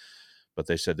team, but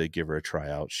they said they'd give her a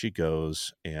tryout. She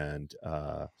goes and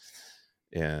um,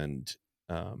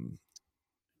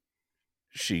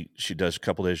 she does a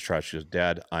couple days of try. She goes,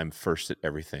 Dad, I'm first at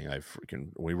everything.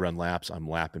 We run laps, I'm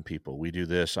lapping people. We do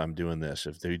this, I'm doing this.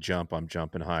 If they jump, I'm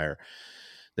jumping higher.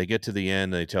 They get to the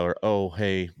end, they tell her, oh,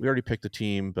 hey, we already picked the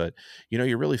team, but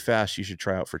you're really fast. You should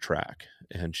try out for track.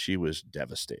 And she was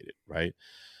devastated, right?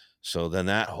 So then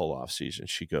that whole off season,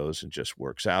 she goes and just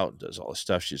works out, does all the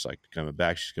stuff. She's like coming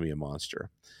back, she's gonna be a monster.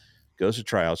 Goes to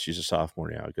tryouts. She's a sophomore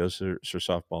now. Goes to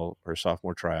her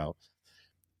sophomore tryout,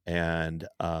 and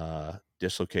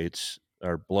dislocates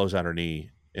or blows out her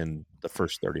knee in the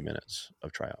first 30 minutes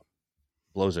of tryout.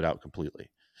 Blows it out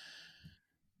completely.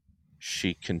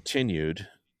 She continued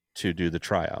to do the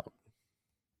tryout,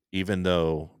 even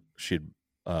though she'd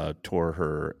tore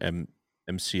her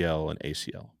MCL and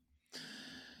ACL.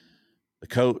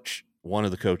 One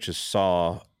of the coaches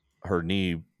saw her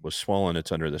knee was swollen.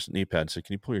 It's under this knee pad. Said,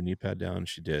 "Can you pull your knee pad down?" And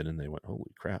she did. And they went,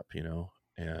 "Holy crap!"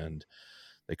 And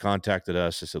they contacted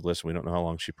us. They said, "Listen, we don't know how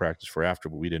long she practiced for after,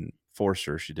 but we didn't force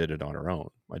her. She did it on her own.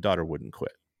 My daughter wouldn't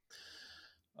quit.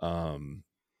 Um,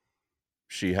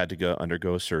 she had to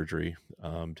undergo surgery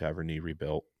to have her knee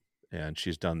rebuilt, and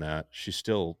she's done that. She's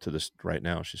still to this right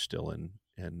now. She's still in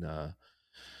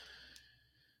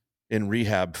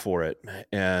rehab for it,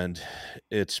 and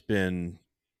it's been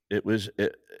it was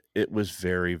it it was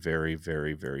very, very,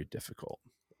 very, very difficult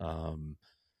um,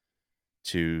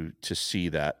 to see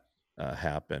that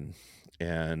happen,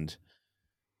 and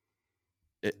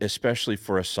especially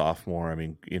for a sophomore. I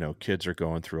mean, kids are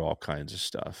going through all kinds of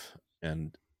stuff,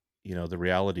 and the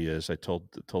reality is, I told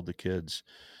the kids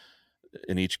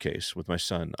in each case with my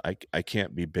son, I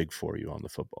can't be big for you on the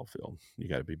football field. You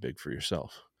got to be big for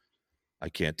yourself. I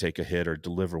can't take a hit or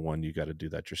deliver one. You got to do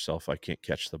that yourself. I can't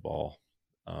catch the ball.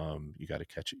 You got to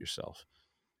catch it yourself,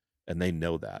 and they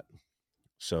know that,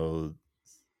 so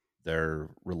they're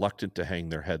reluctant to hang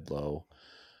their head low.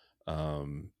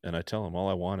 And I tell them, all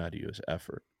I want out of you is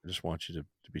effort. I just want you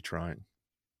to be trying.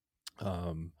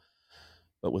 Um,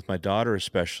 but with my daughter,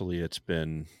 especially, it's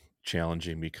been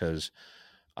challenging because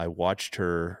I watched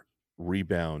her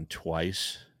rebound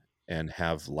twice and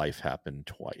have life happen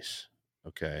twice.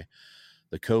 Okay.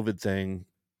 The COVID thing,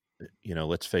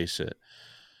 let's face it,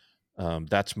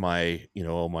 that's my,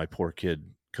 oh, my poor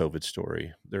kid COVID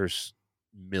story. There's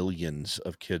millions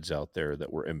of kids out there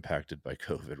that were impacted by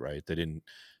COVID, right? They didn't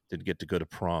get to go to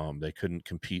prom. They couldn't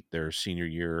compete their senior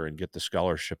year and get the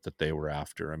scholarship that they were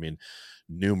after. I mean,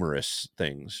 numerous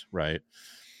things, right?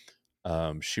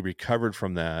 She recovered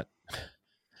from that,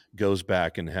 goes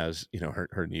back and has,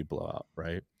 her knee blow out,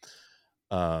 right?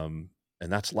 And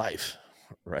that's life,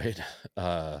 right?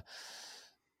 Uh,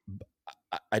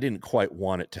 I didn't quite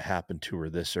want it to happen to her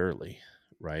this early,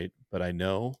 right? But I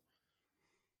know,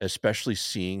 especially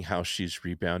seeing how she's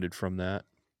rebounded from that,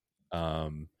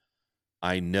 um,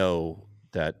 I know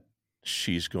that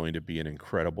she's going to be an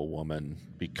incredible woman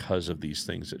because of these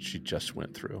things that she just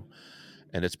went through.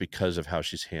 And it's because of how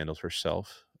she's handled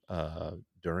herself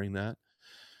during that.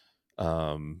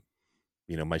 Um,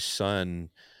 my son,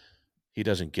 he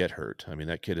doesn't get hurt. I mean,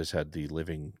 that kid he's had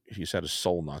his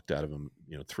soul knocked out of him,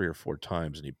 3 or 4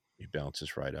 times, and he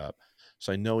bounces right up.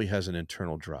 So I know he has an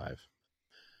internal drive.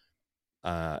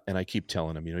 And I keep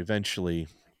telling him, eventually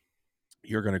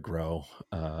you're going to grow,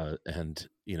 and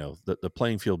the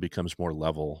playing field becomes more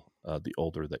level the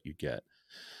older that you get.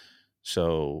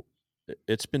 So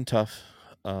it's been tough,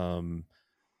 um,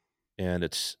 and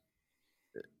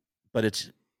but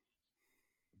it's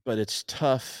but it's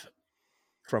tough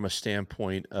from a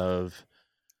standpoint of,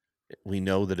 we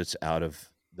know that it's out of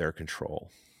their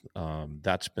control.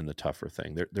 That's been the tougher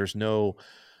thing. There's no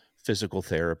physical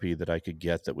therapy that I could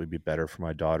get that would be better for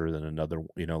my daughter than another.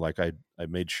 Like I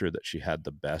made sure that she had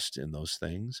the best in those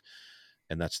things,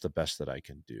 and that's the best that I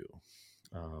can do.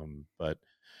 But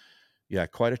yeah,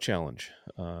 quite a challenge.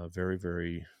 Very,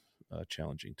 very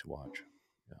challenging to watch.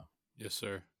 Yeah. Yes,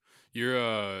 sir.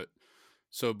 You're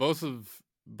so both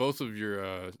of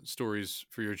your stories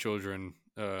for your children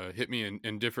hit me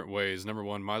in different ways. Number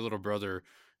one, my little brother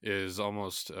is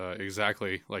almost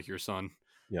exactly like your son.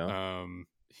 Yeah.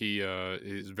 He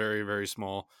is very, very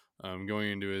small.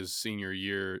 Going into his senior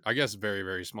year, I guess very,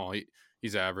 very small.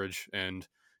 He's average, and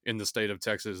in the state of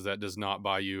Texas, that does not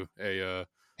buy you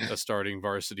a starting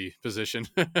varsity position.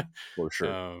 For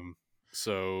sure. um,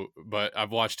 but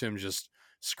I've watched him just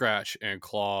scratch and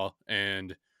claw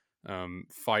and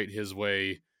fight his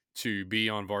way to be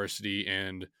on varsity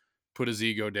and put his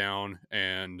ego down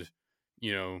and,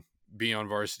 you know, be on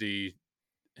varsity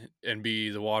and be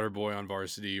the water boy on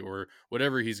varsity or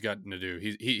whatever he's gotten to do.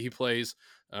 He plays.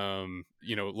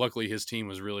 You know, luckily his team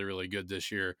was really really good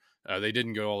this year. They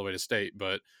didn't go all the way to state,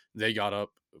 but they got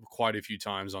up quite a few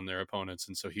times on their opponents,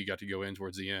 and so he got to go in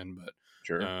towards the end. But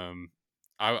Sure.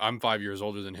 I'm 5 years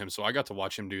older than him, so I got to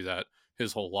watch him do that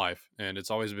his whole life, and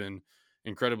it's always been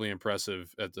incredibly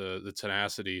impressive at the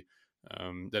tenacity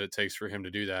that it takes for him to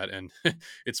do that. And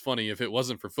it's funny, if it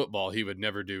wasn't for football, he would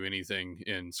never do anything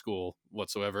in school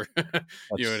whatsoever.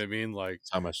 You know what That's I mean? Like,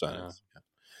 how my son uh, is.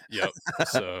 yep.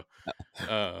 So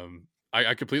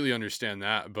I completely understand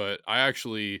that, but I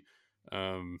actually,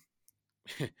 um,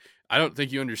 I don't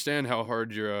think you understand how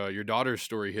hard your daughter's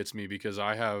story hits me because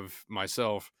I have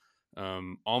myself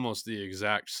almost the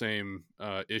exact same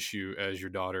issue as your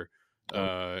daughter. Oh,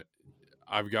 Uh,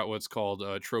 I've got what's called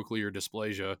trochlear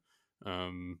dysplasia.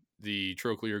 The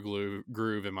trochlear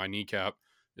groove in my kneecap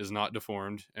is not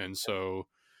deformed, and so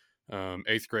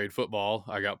eighth grade football,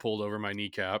 I got pulled over my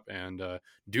kneecap. And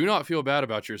do not feel bad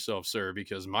about yourself, sir,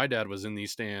 because my dad was in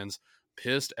these stands,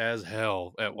 pissed as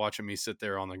hell at watching me sit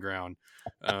there on the ground.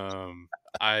 Um,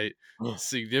 I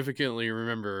significantly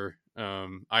remember.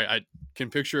 I can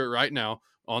picture it right now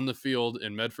on the field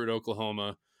in Medford,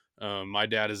 Oklahoma. My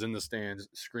dad is in the stands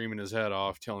screaming his head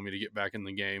off, telling me to get back in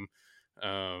the game.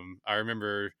 I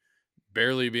remember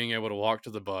barely being able to walk to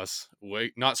the bus,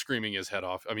 wait, not screaming his head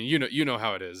off. I mean, you know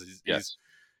how it is. He's yes.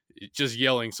 just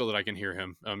yelling so that I can hear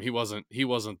him. He wasn't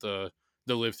the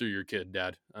live through your kid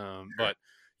dad. Sure. But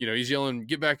you know, he's yelling,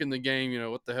 "Get back in the game!" You know,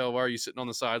 what the hell? Why are you sitting on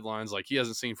the sidelines? Like he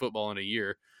hasn't seen football in a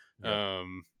year. Yep.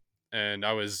 Um, and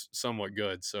I was somewhat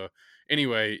good. So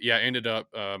anyway, yeah, ended up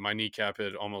my kneecap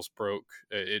had almost broke.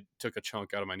 It took a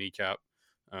chunk out of my kneecap.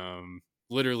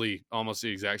 Literally almost the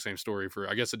exact same story for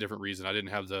I guess a different reason. I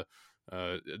didn't have the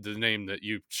name that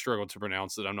you struggled to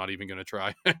pronounce that I'm not even going to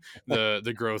try.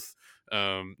 The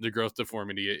growth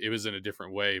deformity. It was in a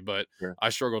different way, but Sure. I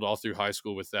struggled all through high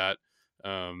school with that.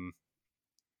 Um,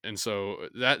 and so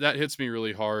that hits me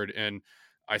really hard. And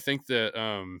I think that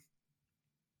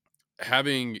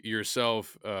having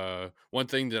yourself one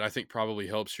thing that I think probably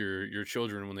helps your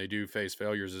children when they do face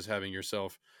failures is having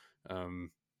yourself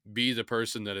um, be the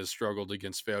person that has struggled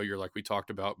against failure, like we talked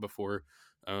about before.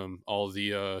 All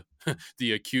the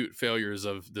the acute failures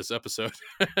of this episode.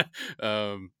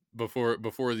 Before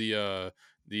the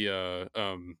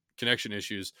connection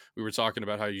issues, we were talking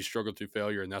about how you struggled through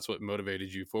failure, and that's what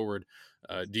motivated you forward.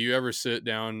 Do you ever sit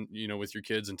down, you know, with your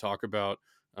kids and talk about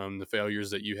the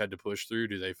failures that you had to push through?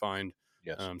 Do they find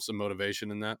Yes. some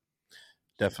motivation in that?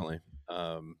 Definitely.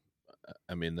 Um,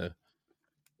 I mean the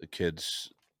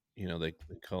kids, they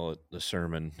call it the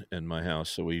sermon in my house.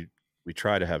 So we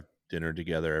try to have dinner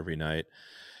together every night.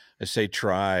 I say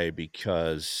try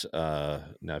because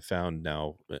now I found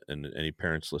now, and any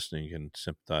parents listening can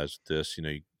sympathize with this.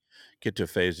 You get to a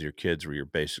phase of your kids where you're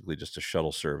basically just a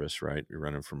shuttle service, right? You're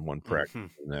running from one practice Hmm.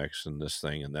 to the next, and this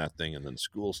thing and that thing, and then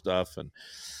school stuff, and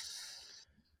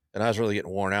I was really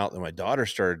getting worn out. Then my daughter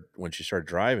started when she started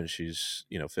driving. She's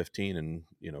 15 and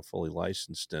fully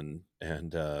licensed, and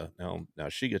now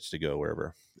she gets to go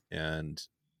wherever. And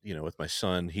with my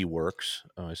son, he works.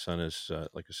 My son is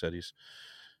like I said, he's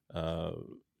uh,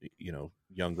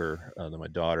 younger than my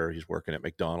daughter. He's working at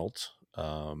McDonald's.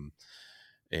 And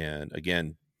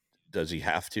again, does he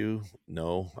have to?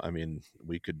 No. I mean,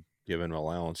 we could give him an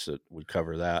allowance that would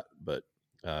cover that, but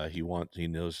he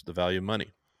knows the value of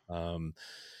money. Um,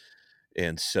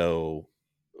 and so,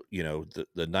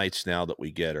 the nights now that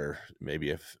we get are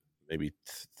maybe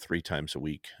 3 times a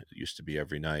week. It used to be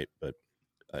every night, but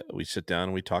we sit down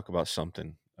and we talk about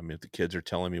something. I mean, if the kids are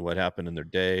telling me what happened in their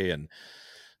day and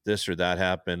this or that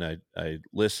happened, I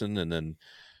listen and then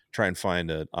try and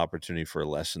find an opportunity for a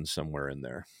lesson somewhere in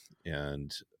there.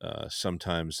 And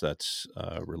sometimes that's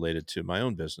related to my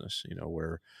own business,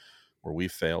 where we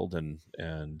failed, and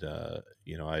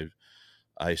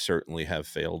I certainly have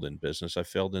failed in business. I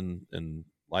failed in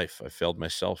life. I failed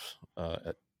myself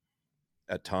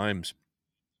at times.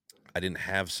 I didn't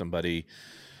have somebody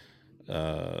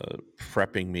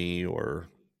prepping me or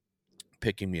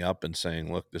picking me up and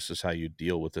saying, "Look, this is how you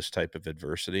deal with this type of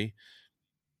adversity."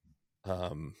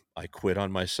 I quit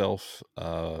on myself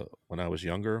when I was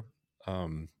younger,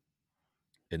 um,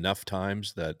 enough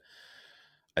times that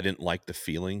I didn't like the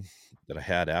feeling that I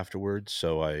had afterwards,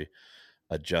 so I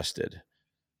adjusted.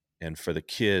 And for the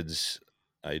kids,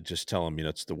 I just tell them,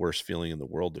 it's the worst feeling in the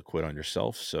world to quit on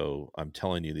yourself. So I'm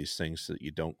telling you these things so that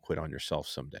you don't quit on yourself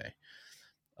someday.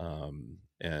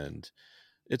 And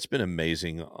it's been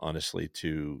amazing, honestly,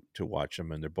 to watch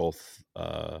them, and they're both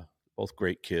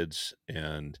great kids,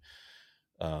 and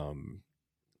um,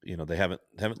 they haven't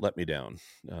let me down.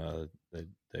 They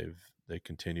they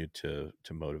continue to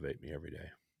motivate me every day.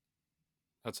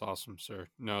 That's awesome, sir.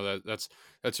 No, that's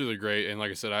really great. And like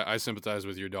I said, I sympathize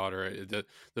with your daughter.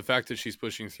 The fact that she's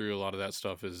pushing through a lot of that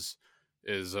stuff is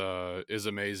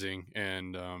amazing.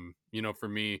 And for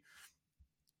me,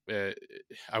 uh,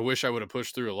 I wish I would have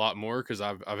pushed through a lot more because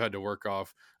I've had to work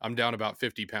off. I'm down about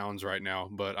 50 pounds right now,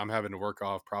 but I'm having to work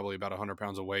off probably about 100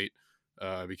 pounds of weight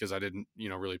because I didn't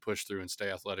really push through and stay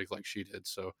athletic like she did.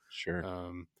 So Sure.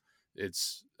 um,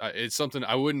 it's something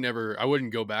I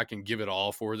wouldn't go back and give it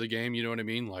all for the game. You know what I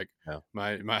mean? Like Yeah.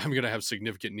 my I'm gonna have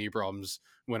significant knee problems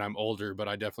when I'm older, but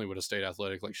I definitely would have stayed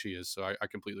athletic like she is. So I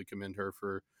completely commend her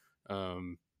for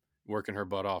um, working her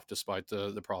butt off despite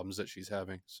the problems that she's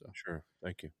having. So Sure.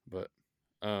 Thank you. but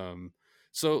um,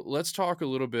 so let's talk a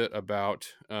little bit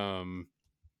about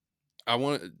I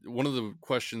want one of the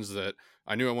questions that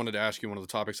I knew I wanted to ask you. One of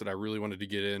the topics that I really wanted to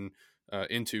get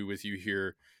into with you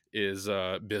here is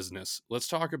business. Let's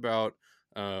talk about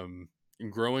um,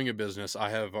 growing a business. I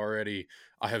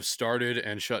have started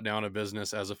and shut down a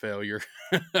business as a failure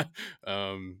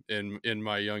in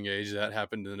my young age. That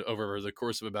happened over the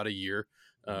course of about a year,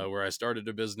 Mhm. where I started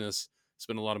a business,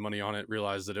 spent a lot of money on it,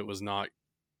 realized that it was not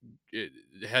it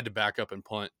had to back up and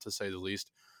punt to say the least.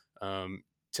 Um,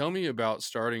 Tell me about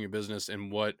starting a business and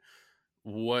what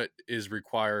is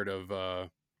required of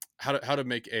how to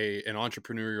make a an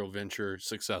entrepreneurial venture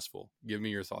successful. Give me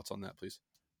your thoughts on that, please.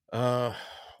 Uh,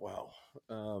 wow.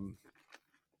 Um,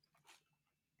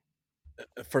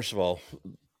 First of all,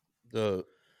 the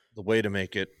the way to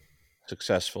make it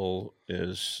successful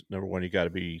is, number one, you got to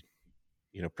be,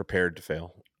 prepared to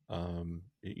fail.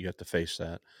 You have to face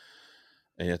that,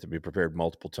 and you have to be prepared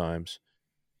multiple times.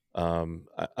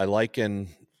 I liken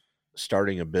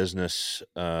starting a business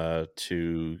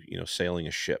to sailing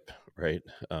a ship, right?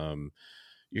 Um,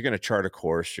 you're going to chart a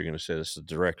course. You're going to say this is the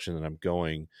direction that I'm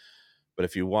going. But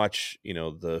if you watch,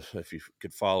 if you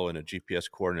could follow in a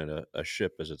GPS coordinate a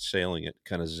ship as it's sailing, it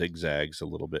kind of zigzags a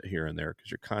little bit here and there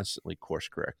because you're constantly course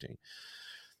correcting.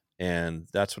 And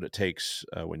that's what it takes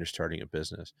when you're starting a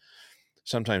business.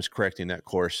 Sometimes correcting that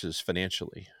course is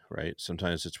financially, right?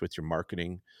 Sometimes it's with your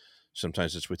marketing.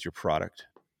 Sometimes it's with your product.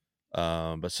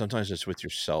 But sometimes it's with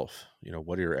yourself.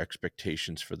 What are your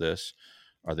expectations for this?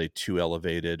 Are they too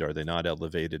elevated? Are they not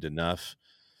elevated enough?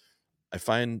 I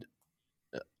find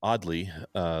oddly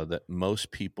that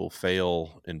most people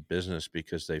fail in business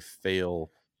because they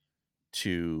fail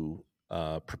to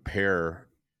prepare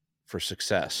for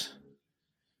success.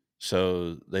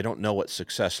 So they don't know what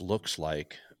success looks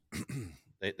like.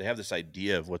 They have this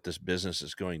idea of what this business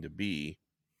is going to be.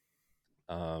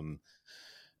 Um,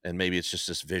 and maybe it's just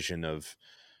this vision of,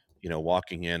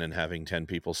 walking in and having 10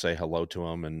 people say hello to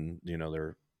them, and,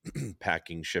 they're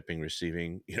packing, shipping,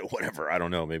 receiving, whatever. I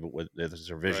don't know. Maybe this is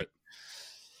their vision.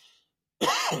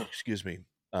 Right, Excuse me.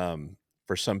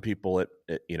 For some people, it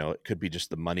could be just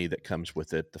the money that comes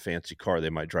with it, the fancy car they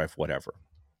might drive, whatever.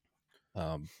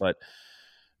 But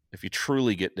if you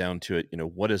truly get down to it,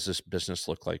 what does this business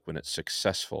look like when it's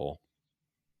successful?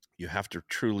 You have to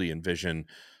truly envision,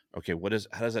 okay,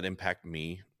 how does that impact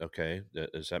me? Okay.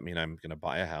 Does that mean I'm going to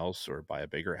buy a house or buy a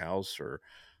bigger house or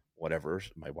whatever?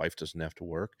 My wife doesn't have to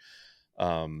work.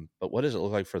 But what does it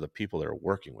look like for the people that are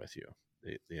working with you,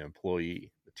 the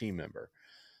employee, the team member?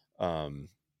 Um,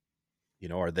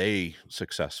 are they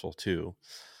successful too?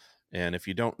 And if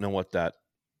you don't know what that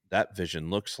vision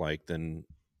looks like, then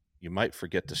you might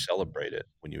forget to celebrate it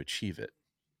when you achieve it.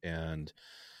 And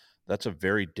that's a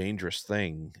very dangerous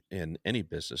thing in any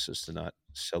business, is to not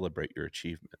celebrate your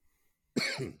achievement.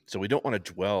 So we don't want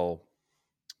to dwell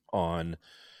on,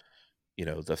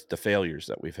 the failures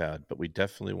that we've had, but we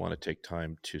definitely want to take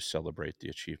time to celebrate the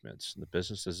achievements. And the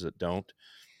businesses that don't,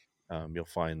 you'll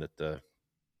find that the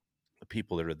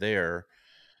people that are there,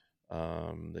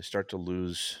 they start to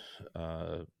lose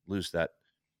that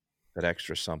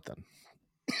extra something.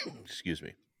 Excuse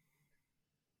me.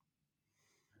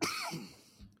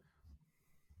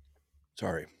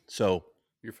 Sorry. So,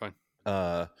 you're fine.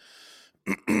 uh,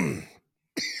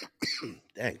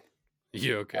 dang,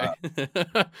 You I okay?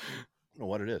 don't know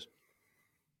what it is.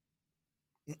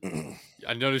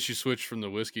 I noticed you switched from the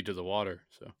whiskey to the water,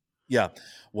 so Yeah.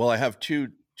 Well, I have two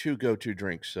go-to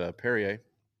drinks, Perrier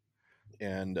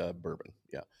and bourbon.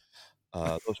 Yeah.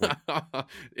 Those are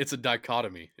it's a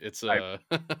dichotomy. It's I, a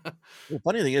the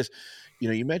funny thing is,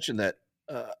 you mentioned that.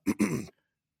 uh,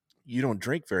 you don't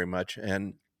drink very much,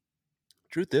 and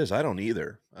truth is, I don't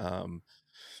either.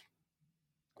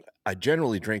 I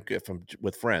generally drink if I'm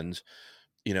with friends,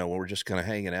 when we're just kind of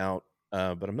hanging out.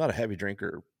 But I'm not a heavy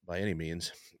drinker by any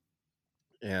means,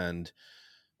 and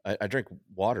I drink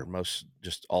water most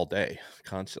just all day,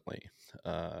 constantly.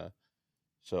 Uh,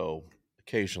 so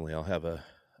occasionally I'll have a,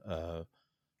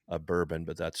 a bourbon,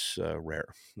 but that's rare.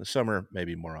 In the summer,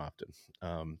 maybe more often.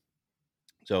 Um,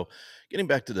 so getting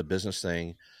back to the business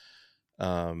thing,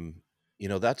 um,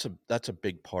 that's a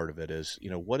big part of it. Is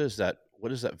what is that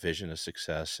vision of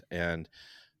success? And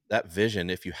that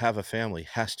vision, if you have a family,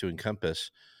 has to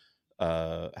encompass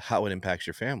how it impacts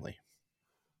your family.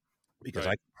 Because I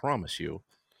Right. can promise you,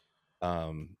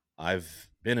 I've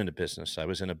been in a business. I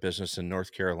was in a business in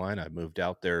North Carolina. I moved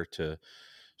out there to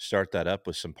start that up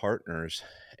with some partners,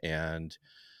 and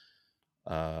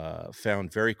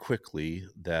found very quickly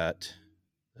that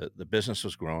the business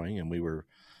was growing and we were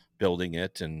building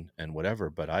it and whatever.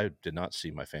 But I did not see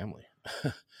my family.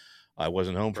 I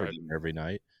wasn't home for Right. dinner every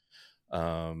night,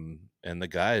 and the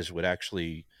guys would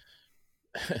actually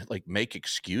like make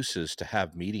excuses to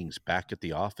have meetings back at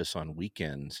the office on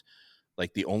weekends,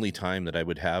 like the only time that I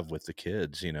would have with the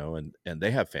kids, and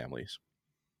they have families.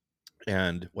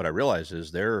 And what I realized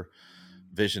is their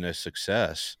vision of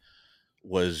success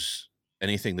was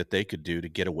anything that they could do to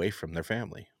get away from their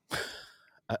family.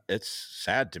 It's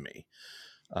sad to me.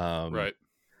 Um, Right.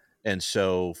 and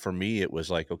so for me, it was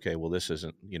like, okay, well, this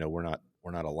isn't, we're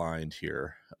not aligned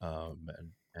here.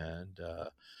 And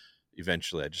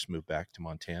eventually I just moved back to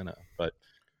Montana. But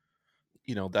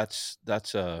that's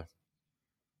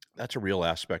a real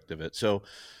aspect of it. So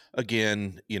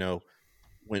again,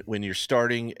 when you're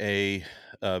starting a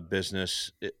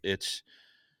business, it's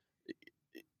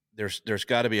there's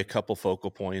got to be a couple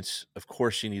focal points. Of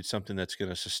course, you need something that's going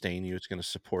to sustain you. It's going to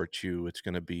support you. It's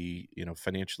going to be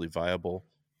financially viable.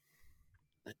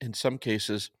 In some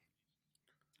cases,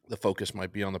 the focus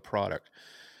might be on the product.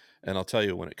 And I'll tell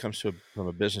you, when it comes to from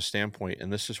a business standpoint,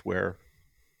 and this is where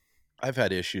I've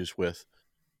had issues with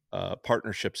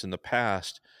partnerships in the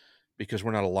past because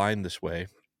we're not aligned this way.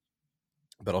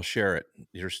 But I'll share it.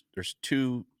 There's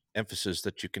two emphasis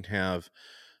that you can have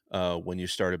when you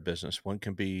start a business. One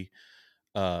can be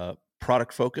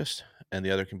product focused, and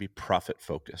the other can be profit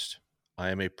focused.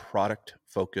 I am a product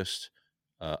focused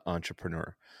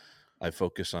entrepreneur. I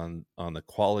focus on the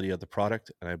quality of the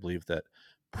product, and I believe that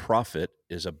profit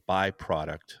is a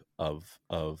byproduct of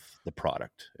the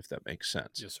product, if that makes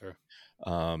sense. Yes, sir.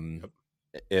 Um,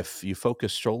 Yep. if you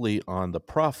focus solely on the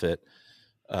profit,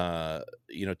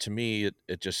 to me,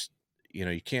 it just,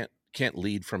 you can't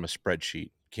lead from a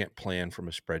spreadsheet, can't plan from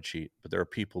a spreadsheet, but there are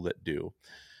people that do,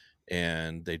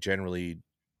 and they generally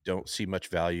don't see much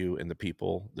value in the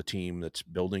people, the team that's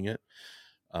building it.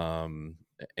 Um,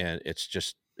 and it's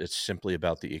simply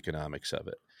about the economics of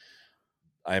it.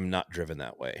 I'm not driven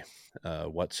that way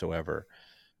whatsoever.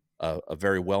 A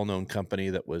very well-known company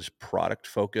that was product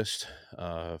focused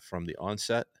from the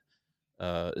onset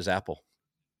is Apple.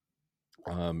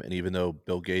 And even though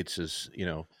Bill Gates is,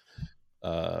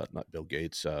 not Bill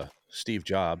Gates, Steve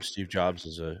Jobs. Steve Jobs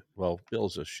is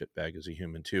Bill's a shitbag as a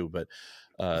human too, but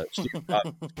Steve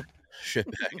Jobs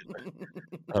shitbag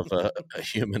of a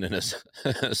human in his,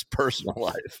 his personal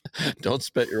life. Don't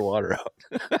spit your water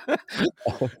out.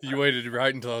 You waited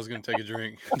right until I was going to take a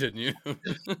drink, didn't you?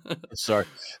 Sorry,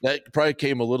 that probably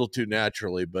came a little too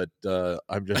naturally, but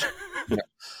I'm just. Yeah,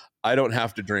 I don't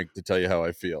have to drink to tell you how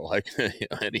I feel. Like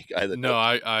any guy that No,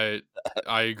 I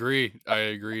agree. I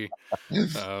agree.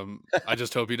 I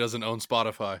just hope he doesn't own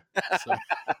Spotify. So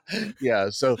yeah.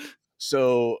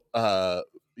 So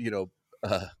you know,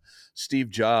 uh, Steve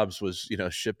Jobs was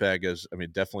shitbag as I mean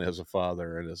definitely as a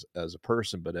father and as a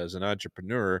person, but as an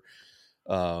entrepreneur,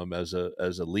 as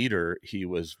a leader, he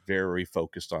was very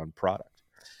focused on product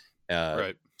uh,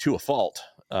 right. to a fault,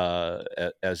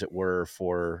 as it were,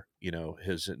 for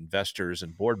his investors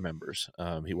and board members.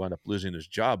 He wound up losing his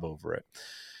job over it,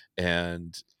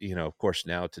 and of course,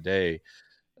 now today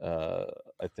uh,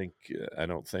 I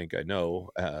don't think I know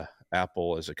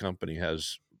Apple as a company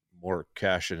has more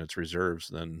cash in its reserves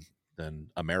than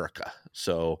America.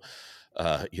 So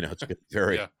it's been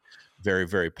very, Yeah. very,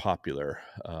 very popular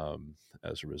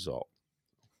as a result.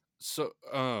 So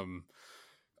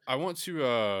I want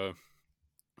to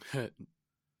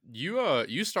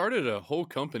you started a whole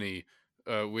company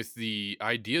with the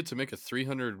idea to make a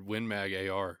 300 Win Mag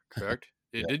AR, correct?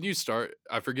 Yeah, Didn't you start?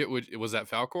 I forget which was that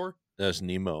Falcor? that's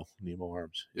Nemo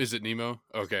Arms. Yeah. Is it Nemo?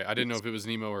 Okay, I didn't know Yes. if it was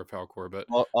Nemo or Falcor, but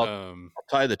I'll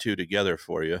tie the two together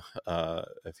for you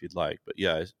if you'd like. But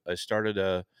yeah, I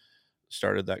started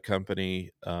Started that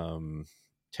company 10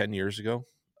 years ago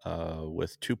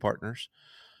with two partners.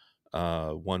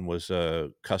 One was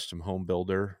a custom home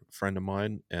builder friend of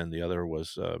mine, and the other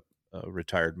was a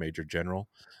retired major general.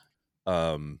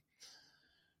 Um,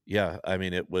 yeah, I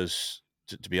mean, it was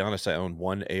to be honest, I owned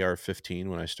one AR-15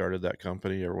 when I started that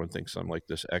company. Everyone thinks I'm like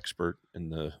this expert in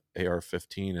the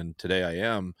AR-15, and today I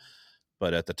am.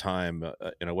 But at the time,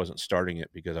 and I wasn't starting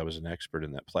it because I was an expert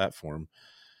in that platform.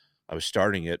 I was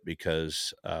starting it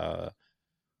because a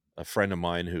friend of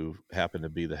mine who happened to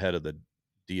be the head of the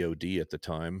DoD at the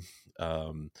time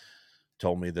um,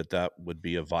 told me that that would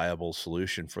be a viable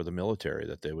solution for the military,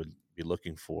 that they would be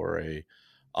looking for a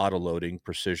auto-loading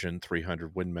precision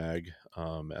 300 Win Mag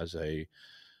as a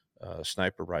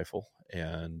sniper rifle,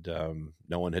 and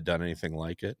no one had done anything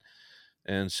like it,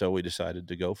 and so we decided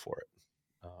to go for it.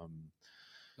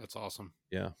 That's awesome.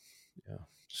 Yeah, yeah.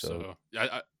 So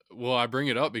So well, I bring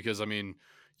it up because I mean,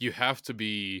 you have to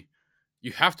be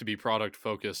you have to be product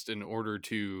focused in order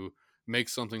to make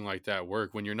something like that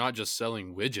work when you're not just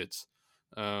selling widgets.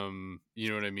 You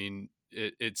know what I mean?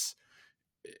 It's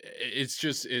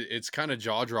just it's kind of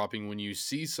jaw dropping when you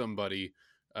see somebody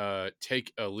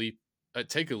take a leap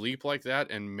like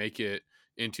that and make it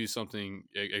into something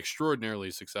extraordinarily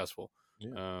successful.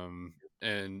 yeah,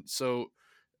 And so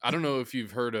I don't know if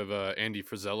you've heard of Andy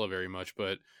Frisella very much,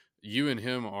 but you and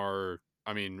him are,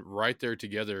 I mean, right there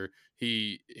together.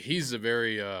 He's a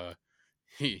very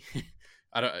he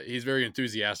he's very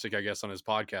enthusiastic, I guess, on his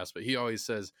podcast, but he always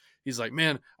says, he's like,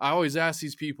 man, I always ask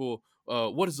these people,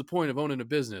 what is the point of owning a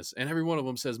business? And every one of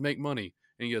them says, make money.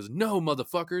 And he goes, no,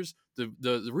 motherfuckers.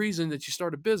 The reason that you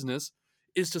start a business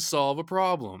is to solve a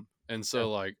problem. And yeah,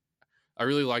 so, like, I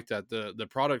really like that the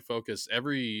product focus.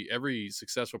 Every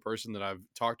successful person that I've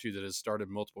talked to that has started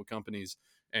multiple companies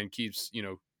and keeps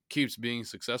being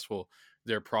successful,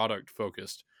 they're product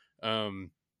focused.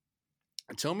 Um,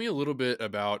 Tell me a little bit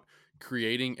about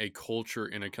creating a culture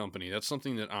in a company. That's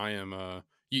something that I am.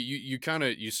 You kind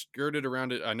of you skirted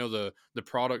around it. I know the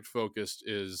product focused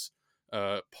is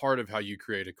part of how you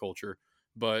create a culture,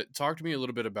 but talk to me a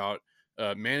little bit about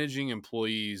managing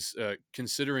employees,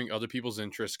 considering other people's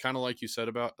interests. Kind of like you said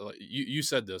about you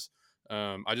said this.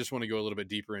 I just want to go a little bit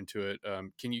deeper into it.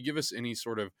 Can you give us any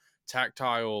sort of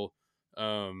tactile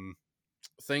um,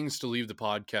 things to leave the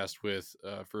podcast with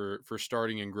for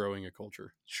starting and growing a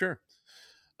culture? sure.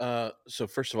 So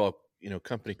first of all,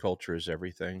 company culture is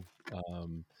everything,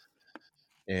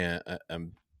 and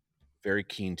I'm very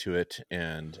keen to it,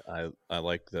 and I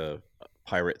like the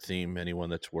pirate theme. Anyone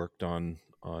that's worked on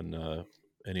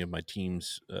any of my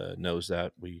teams knows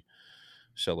that we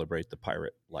celebrate the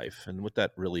pirate life, and what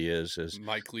that really is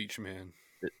Mike Leach, man.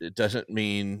 it doesn't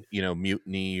mean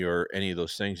mutiny or any of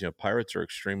those things. Pirates are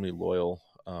extremely loyal,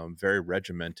 very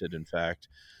regimented, in fact,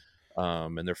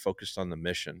 and they're focused on the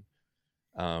mission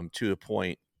to a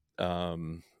point.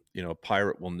 Um, a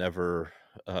pirate will never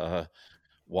uh,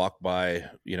 walk by,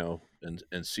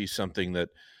 and see something that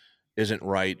isn't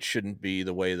right, shouldn't be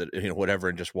the way that whatever,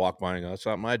 and just walk by and go, "That's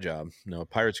not my job." No, a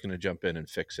pirate's going to jump in and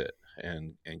fix it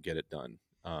and get it done.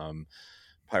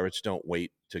 Pirates don't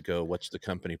wait to go, "What's the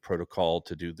company protocol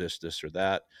to do this or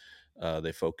that?"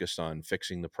 They focus on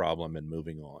fixing the problem and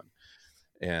moving on,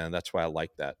 and that's why I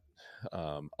like that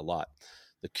a lot.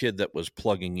 The kid that was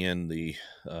plugging in the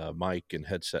mic and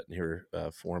headset in here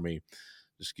for me,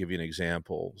 just give you an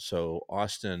example. So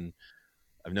Austin,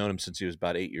 I've known him since he was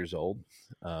about 8 years old.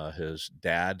 His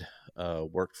dad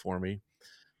worked for me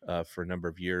for a number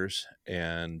of years,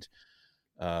 and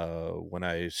when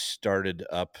I started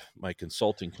up my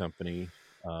consulting company,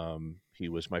 he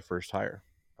was my first hire.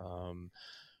 Um,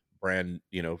 Brand,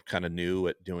 kind of new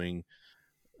at doing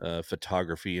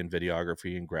photography and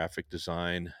videography and graphic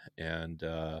design, and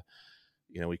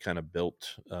we kind of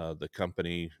built the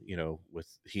company,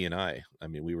 with he and I. I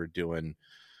mean,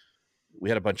 we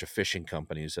had a bunch of fishing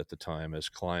companies at the time as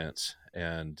clients,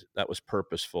 and that was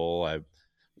purposeful. I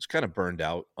was kind of burned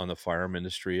out on the firearm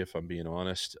industry, if I'm being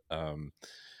honest.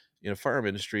 Firearm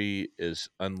industry is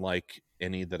unlike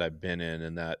any that I've been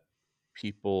in that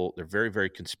they're very, very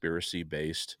conspiracy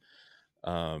based.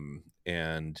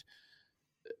 And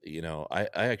I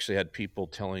actually had people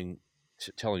telling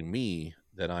me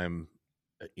that I'm,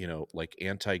 like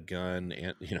anti-gun,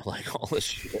 and like all this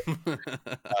shit.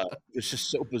 It's just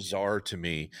so bizarre to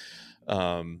me.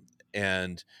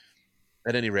 And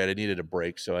at any rate, I needed a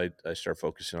break, so I started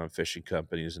focusing on fishing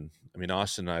companies. And I mean,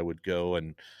 Austin and I would go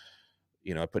and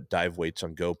I put dive weights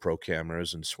on GoPro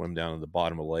cameras and swim down to the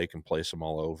bottom of the lake and place them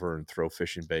all over and throw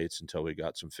fishing baits until we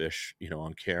got some fish,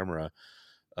 on camera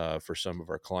for some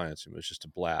of our clients. It was just a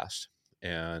blast.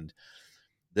 And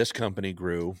this company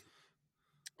grew.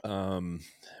 um,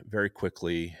 very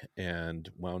quickly and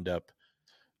wound up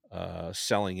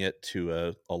selling it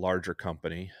to a larger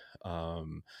company.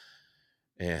 Um,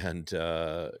 and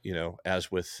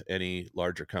as with any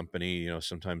larger company,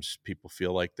 sometimes people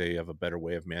feel like they have a better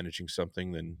way of managing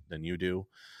something than you do.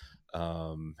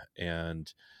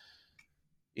 And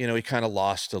we kind of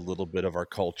lost a little bit of our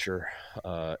culture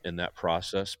in that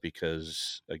process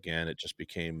because, again, it just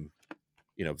became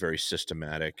very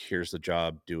systematic. Here's the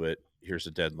job, do it. Here's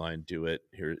the deadline, do it.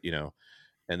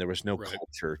 And there was no Right.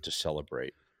 culture to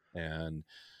celebrate, and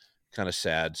kind of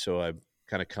sad. So I've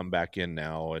kind of come back in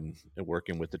now and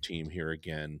working with the team here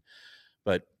again.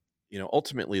 But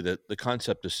ultimately, the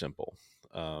concept is simple.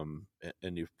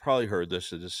 And you've probably heard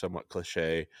this. It is somewhat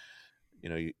cliche.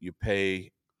 You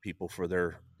pay people for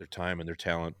their time and their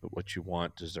talent, but what you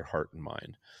want is their heart and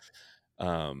mind.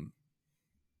 Um,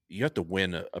 you have to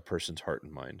win a person's heart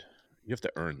and mind. You have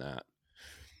to earn that,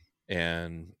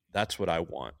 and that's what I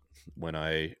want when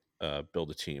I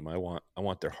build a team. I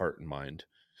want their heart and mind,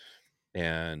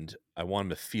 and I want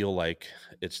them to feel like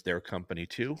it's their company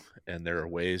too. And there are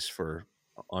ways for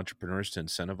entrepreneurs to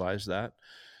incentivize that.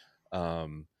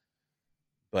 Um,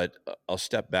 but I'll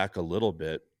step back a little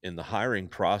bit in the hiring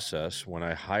process. When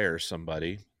I hire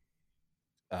somebody,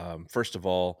 first of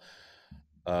all,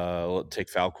 take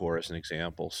Falcor as an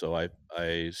example. So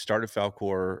I started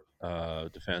Falcor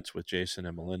Defense with Jason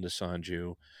and Melinda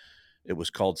Sanju. It was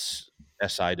called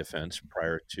SI Defense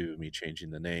prior to me changing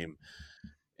the name,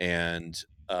 and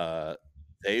uh,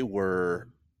 they were,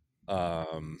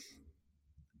 um,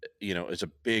 it's a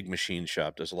big machine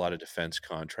shop. Does a lot of defense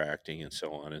contracting and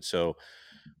so on. And so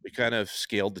we kind of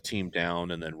scaled the team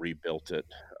down and then rebuilt it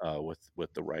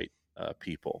with the right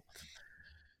people.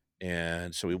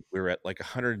 And so we were at like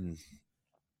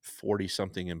 140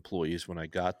 something employees when I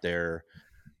got there,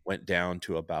 went down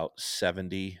to about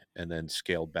 70, and then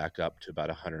scaled back up to about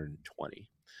 120.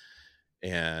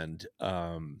 And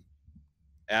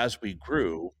as we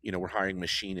grew, we're hiring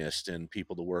machinists and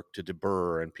people to work to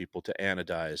deburr and people to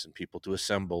anodize and people to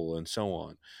assemble and so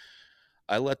on.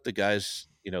 I let the guy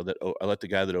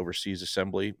that oversees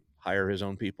assembly hire his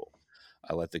own people.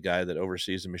 I let the guy that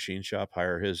oversees the machine shop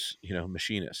hire his,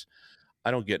 machinist.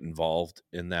 I don't get involved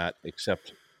in that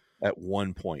except at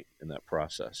one point in that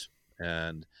process.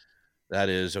 And that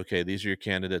is, okay, these are your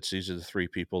candidates. These are the three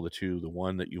people, the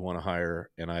one that you want to hire.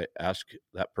 And I ask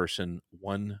that person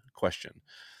one question.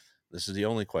 This is the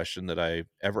only question that I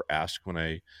ever ask when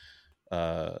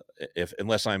if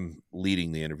unless I'm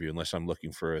leading the interview, unless I'm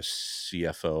looking for a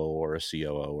CFO or a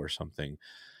COO or something,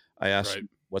 I ask Right.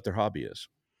 what their hobby is.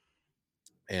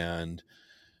 And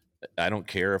I don't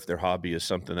care if their hobby is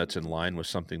something that's in line with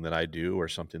something that I do or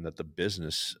something that the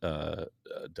business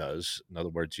does. In other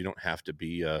words, you don't have to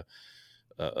be a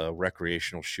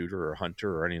recreational shooter or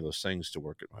hunter or any of those things to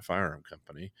work at my firearm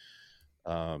company.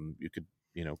 You could,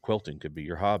 quilting could be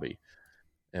your hobby.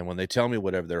 And when they tell me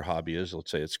whatever their hobby is,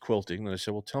 let's say it's quilting, then I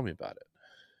say, well, tell me about it.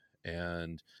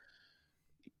 And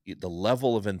the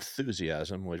level of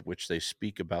enthusiasm with which they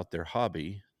speak about their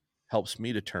hobby helps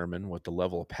me determine what the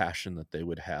level of passion that they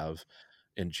would have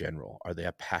in general. Are they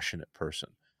a passionate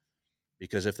person?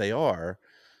 Because if they are,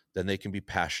 then they can be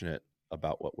passionate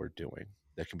about what we're doing.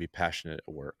 They can be passionate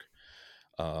at work.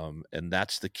 And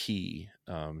that's the key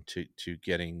to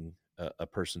getting a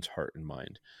person's heart and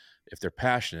mind. If they're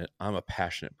passionate, I'm a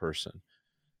passionate person.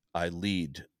 I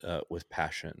lead with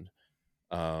passion,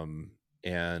 um,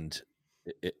 and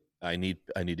I need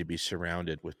to be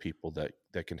surrounded with people that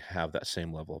can have that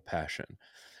same level of passion,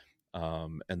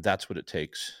 and that's what it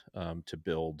takes to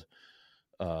build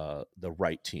the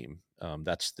right team.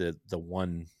 That's the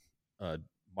one uh,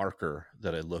 marker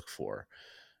that I look for,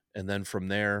 and then from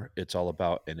there, it's all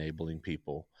about enabling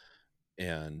people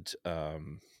and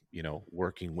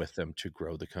working with them to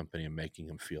grow the company and making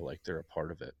them feel like they're a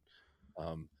part of it.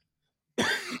 Um,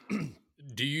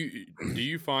 Do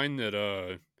you find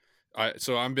that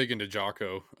I'm big into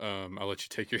Jocko. I'll let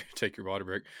you take your water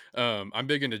break. I'm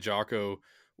big into Jocko.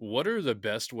 What are the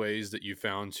best ways that you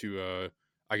found to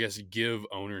I guess give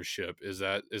ownership? Is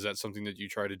that something that you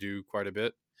try to do quite a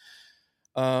bit?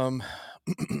 um,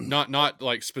 Not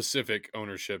like specific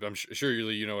ownership. Sure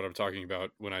you know what I'm talking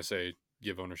about when I say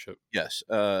give ownership. yes,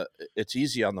 it's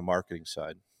easy on the marketing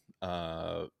side.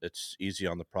 It's easy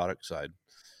on the product side.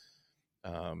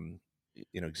 Um,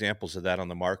 examples of that on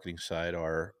the marketing side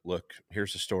are: look,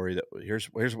 here's the story here's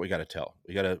what we got to tell.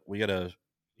 We got to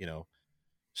you know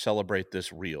celebrate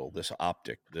this reel, this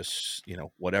optic, this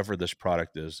whatever this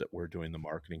product is that we're doing the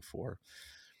marketing for.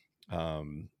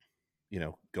 Um,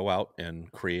 go out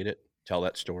and create it, tell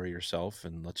that story yourself,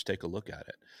 and let's take a look at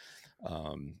it.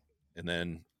 And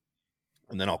then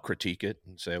and then I'll critique it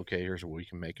and say, okay, here's where we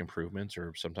can make improvements,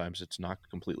 or sometimes it's not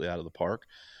completely out of the park.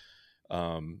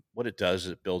 What it does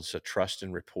is it builds a trust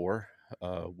and rapport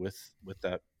with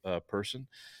that person,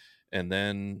 and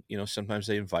then sometimes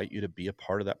they invite you to be a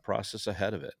part of that process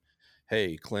ahead of it.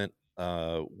 Hey, Clint,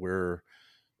 we're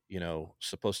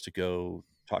supposed to go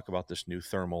talk about this new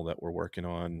thermal that we're working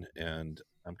on, and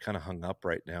I'm kind of hung up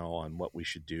right now on what we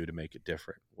should do to make it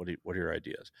different. What are your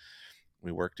ideas?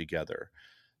 We work together.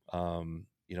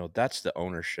 That's the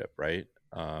ownership, right?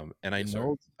 And I Yes, sir.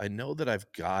 know I know that I've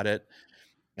got it.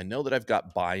 I know that I've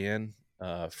got buy-in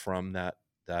from that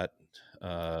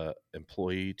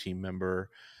employee team member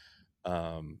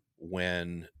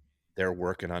when they're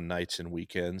working on nights and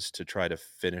weekends to try to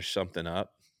finish something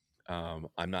up.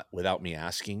 I'm not without me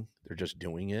asking; they're just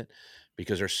doing it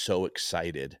because they're so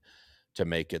excited to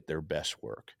make it their best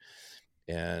work.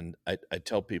 And I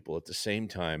tell people at the same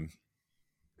time,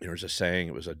 there's a saying,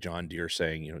 it was a John Deere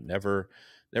saying, never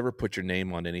put your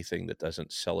name on anything that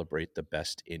doesn't celebrate the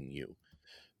best in you.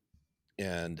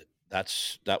 And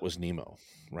that was Nemo,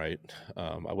 right?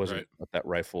 I wasn't Right. gonna let that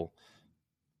rifle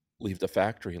leave the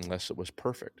factory unless it was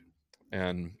perfect.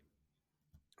 And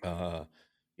uh,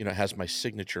 it has my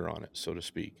signature on it, so to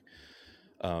speak.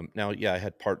 Now, yeah, I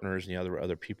had partners and there were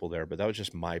other people there, but that was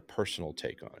just my personal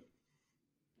take on it.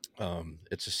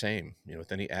 It's the same,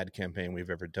 with any ad campaign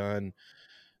we've ever done,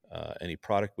 any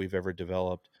product we've ever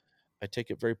developed. I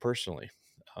take it very personally,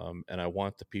 and I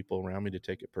want the people around me to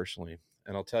take it personally.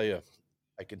 And I'll tell you,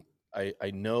 I can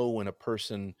I know when a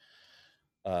person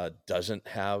doesn't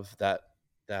have that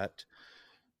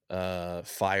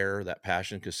fire, that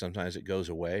passion, because sometimes it goes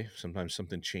away. Sometimes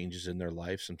something changes in their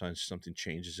life. Sometimes something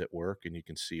changes at work, and you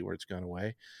can see where it's gone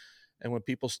away. And when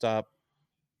people stop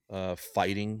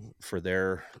fighting for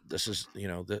their, this is,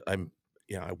 I'm,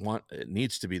 I want, it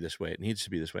needs to be this way. It needs to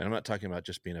be this way. And I'm not talking about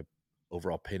just being a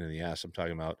overall pain in the ass. I'm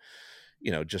talking about,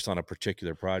 just on a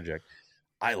particular project.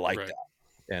 I like Right.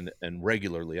 that. And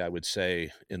regularly, I would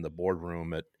say in the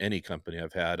boardroom at any company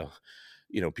I've had,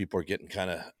 people are getting kind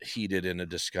of heated in a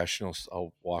discussion.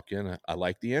 I'll walk in. I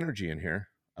like the energy in here.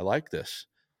 I like this.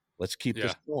 Let's keep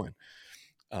this Yeah. going.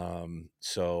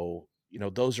 So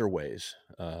those are ways.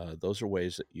 Those are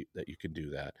ways that you can do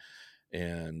that.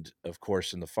 And of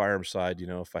course, in the firearm side,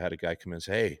 if I had a guy come in and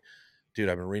say, "Hey, dude,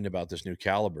 I've been reading about this new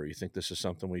caliber. You think this is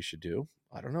something we should do?"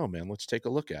 I don't know, man. Let's take a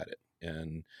look at it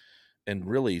and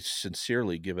really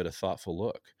sincerely give it a thoughtful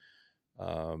look.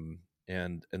 And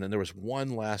then there was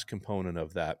one last component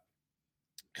of that,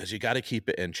 because you got to keep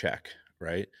it in check,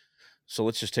 right? So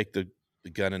let's just take the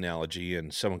gun analogy,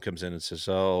 and someone comes in and says,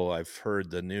 "Oh, I've heard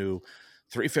the new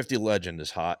 350 Legend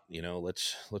is hot.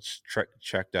 Let's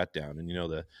check that down." And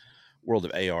the world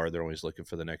of AR, they're always looking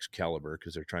for the next caliber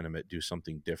because they're trying to do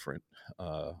something different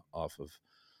off of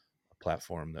a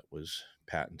platform that was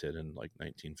patented in like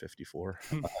 1954.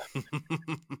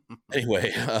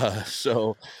 Anyway,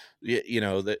 so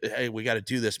hey, we got to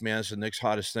do this, man. It's the next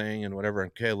hottest thing and whatever.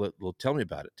 Okay, tell me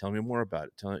about it. Tell me more about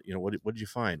it. Tell what did you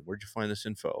find? Where'd you find this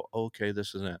info? Oh, okay,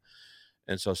 this and that.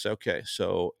 And so I say, okay,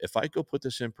 so if I go put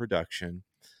this in production,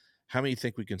 how many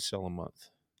think we can sell a month?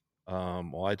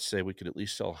 Well, I'd say we could at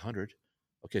least sell 100.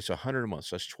 Okay, so 100 a month.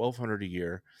 So that's 1,200 a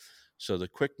year. So the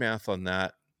quick math on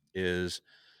that is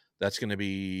that's going to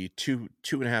be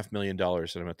 $2.5 million that I'm going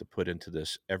to have to put into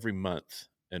this every month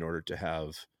in order to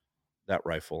have that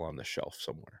rifle on the shelf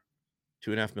somewhere.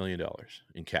 $2.5 million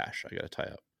in cash I got to tie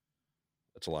up.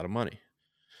 That's a lot of money.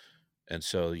 And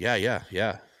so, yeah,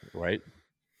 right.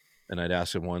 And I'd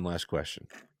ask him one last question: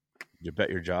 did you bet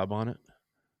your job on it?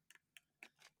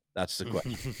 That's the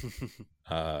question.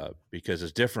 Because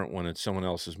it's different when it's someone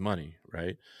else's money,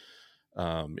 right?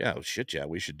 Yeah, well, shit, yeah,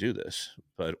 we should do this.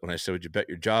 But when I say, "Would you bet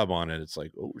your job on it?" It's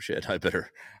like, oh shit, I better.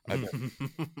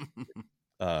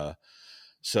 Uh,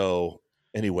 so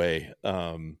anyway,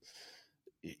 I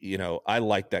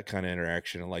like that kind of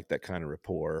interaction. I like that kind of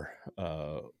rapport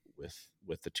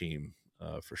with the team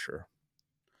for sure.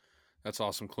 That's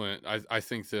awesome, Clint. I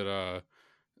think that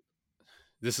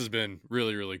this has been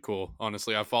really, really cool.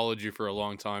 Honestly, I followed you for a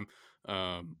long time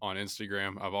on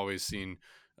Instagram. I've always seen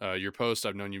your posts.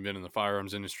 I've known you've been in the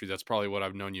firearms industry. That's probably what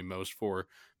I've known you most for.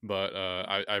 But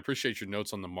I appreciate your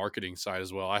notes on the marketing side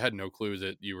as well. I had no clue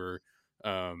that you were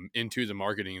into the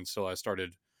marketing until I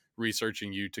started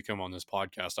researching you to come on this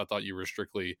podcast. I thought you were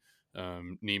strictly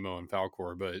Nemo and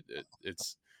Falcor, but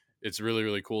it's really,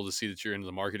 really cool to see that you're into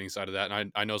the marketing side of that.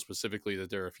 And I know specifically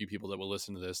that there are a few people that will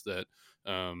listen to this that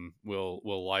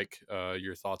will like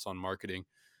your thoughts on marketing.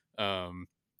 Um,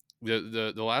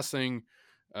 the last thing,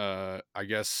 I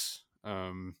guess,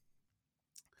 the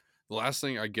last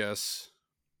thing I guess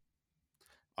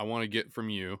I want to get from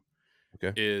you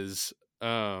Okay. is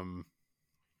um,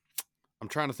 I'm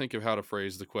trying to think of how to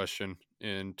phrase the question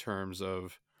in terms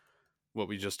of what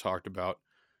we just talked about.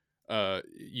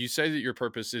 You say that your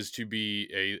purpose is to be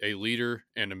a leader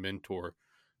and a mentor.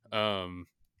 Um,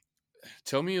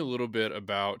 Tell me a little bit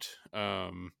about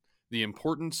the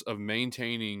importance of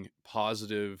maintaining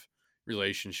positive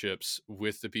relationships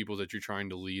with the people that you're trying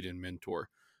to lead and mentor.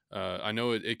 I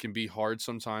know it can be hard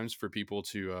sometimes for people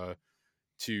to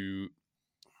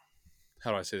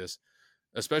how do I say this,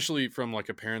 especially from like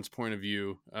a parent's point of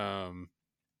view,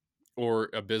 or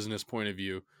a business point of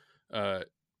view. Uh,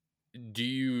 do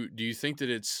you think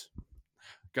that it's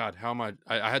God? How am I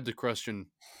had the question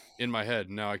in my head.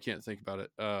 Now I can't think about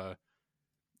it.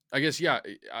 I guess yeah.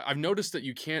 I've noticed that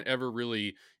you can't ever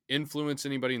really influence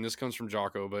anybody, and this comes from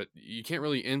Jocko, but you can't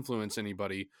really influence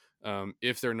anybody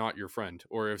if they're not your friend,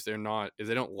 or if they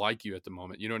don't like you at the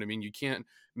moment. You know what I mean? You can't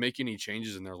make any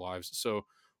changes in their lives. So,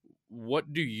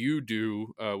 what do you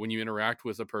do when you interact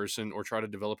with a person or try to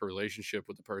develop a relationship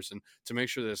with a person to make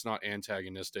sure that it's not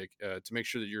antagonistic? To make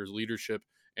sure that your leadership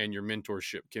and your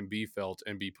mentorship can be felt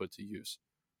and be put to use.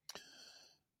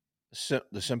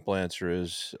 The simple answer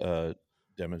is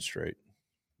demonstrate.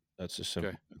 That's the Okay.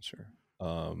 simple answer.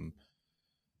 Um,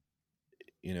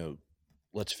 you know,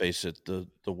 let's face it, the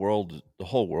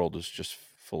whole world is just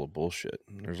full of bullshit.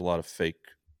 And there's a lot of fake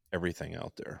everything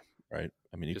out there, right?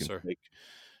 I mean, you Yes, can sir. fake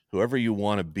whoever you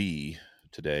want to be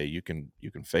today. You can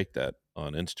fake that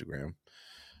on Instagram.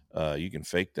 You can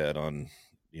fake that on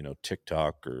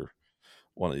TikTok or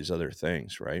one of these other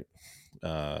things, right?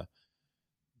 Uh,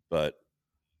 but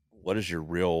what is your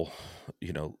real,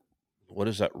 you know, what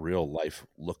does that real life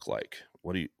look like?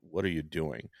 What are you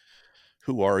doing?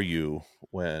 Who are you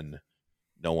when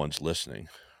no one's listening,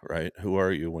 right? Who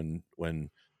are you when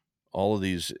all of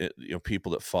these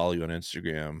people that follow you on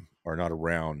Instagram are not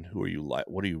around? Who are you like?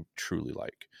 What are you truly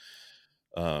like?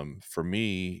 For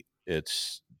me,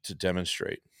 it's to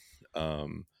demonstrate.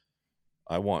 Um,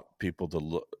 I want people to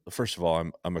look. First of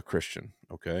all, I'm a Christian.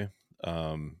 Okay.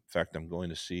 In fact, I'm going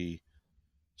to see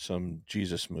some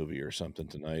Jesus movie or something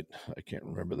tonight. I can't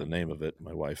remember the name of it.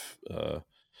 My wife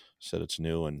said it's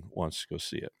new and wants to go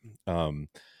see it.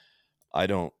 I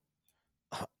don't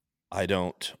I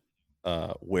don't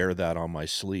wear that on my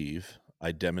sleeve.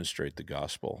 I demonstrate the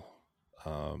gospel.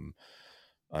 Um,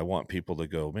 I want people to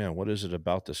go, man, what is it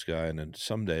about this guy? And then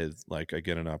someday, like, I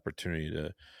get an opportunity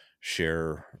to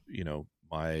share,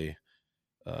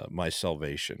 my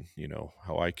salvation,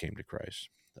 how I came to Christ.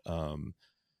 Um,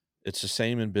 it's the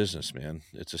same in business, man.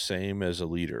 It's the same as a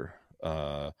leader.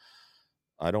 I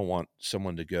don't want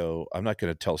someone to go. I'm not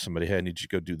going to tell somebody, hey, I need you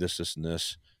to go do this, this, and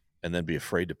this, and then be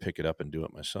afraid to pick it up and do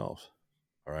it myself.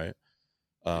 All right.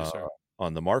 Yes, Uh, sir.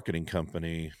 on the marketing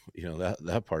company,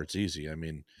 that part's easy. I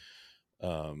mean,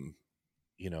 um,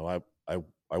 you know, I I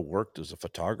I worked as a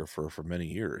photographer for many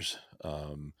years,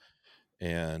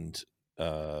 and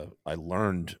I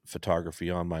learned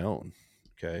photography on my own.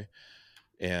 Okay,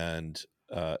 and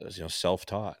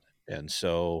self-taught, and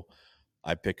so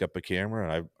I pick up a camera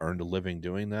and I've earned a living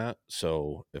doing that.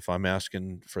 So if I'm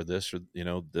asking for this or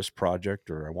this project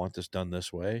or I want this done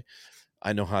this way,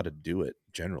 I know how to do it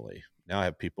generally. Now I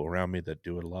have people around me that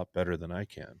do it a lot better than I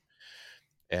can.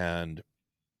 And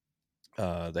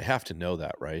they have to know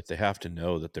that, right? They have to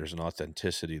know that there's an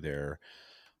authenticity there,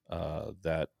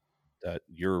 that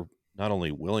you're not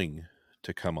only willing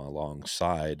to come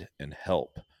alongside and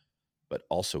help, but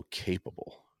also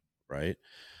capable, right?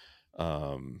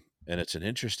 And it's an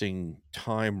interesting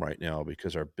time right now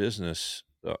because our business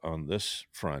on this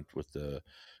front with the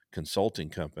consulting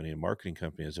company and marketing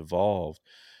company has evolved,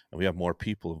 and we have more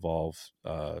people involved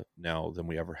now than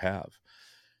we ever have.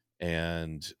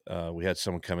 And we had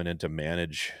someone coming in to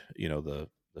manage, the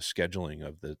scheduling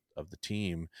of the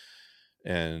team,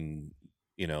 and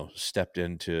stepped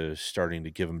into starting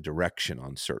to give them direction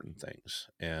on certain things,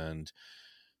 and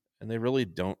they really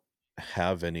don't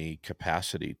have any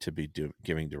capacity to be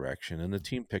giving direction, and the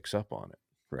team picks up on it,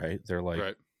 right? They're like,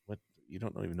 Right. what? You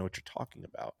don't even know what you're talking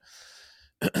about.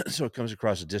 So it comes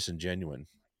across as disingenuine,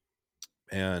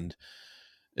 and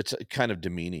it's kind of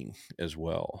demeaning as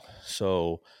well.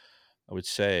 So I would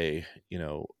say,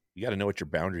 you got to know what your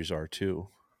boundaries are too,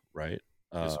 right?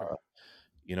 Yes, uh, sir.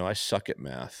 I suck at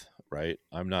math, right?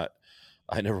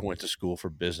 I never went to school for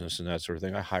business and that sort of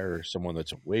thing. I hire someone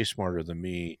that's way smarter than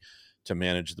me to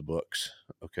manage the books.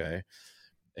 Okay.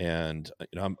 And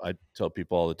I tell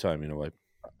people all the time,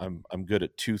 I'm good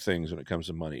at two things when it comes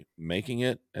to money: making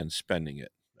it and spending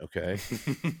it. Okay.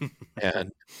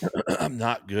 And I'm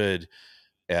not good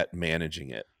at managing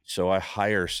it. So I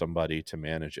hire somebody to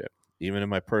manage it. even in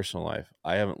my personal life,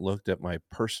 I haven't looked at my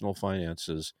personal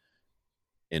finances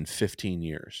in 15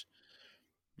 years.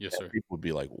 Yes, And sir. people would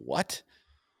be like, "What?"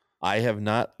 I have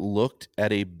not looked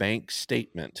at a bank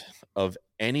statement of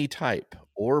any type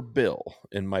or bill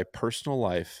in my personal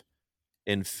life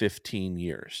in 15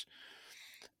 years.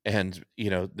 And,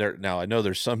 there now I know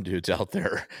there's some dudes out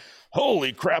there,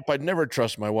 "Holy crap, I'd never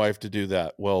trust my wife to do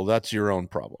that." Well, that's your own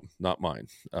problem, not mine.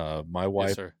 My Yes,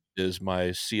 wife sir. is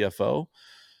my CFO.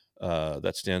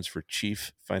 That stands for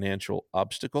Chief Financial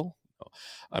Obstacle. No,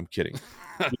 I'm kidding.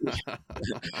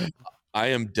 I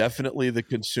am definitely the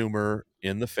consumer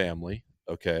in the family,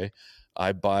 okay?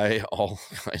 I buy all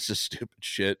kinds of stupid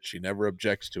shit. She never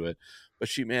objects to it, but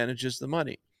she manages the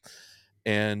money.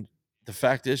 And the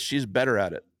fact is, she's better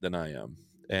at it than I am.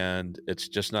 And it's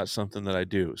just not something that I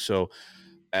do. So,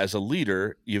 as a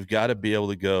leader, you've got to be able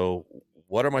to go,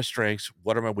 what are my strengths?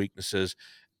 What are my weaknesses?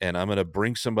 And I'm going to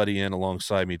bring somebody in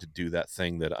alongside me to do that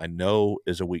thing that I know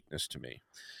is a weakness to me.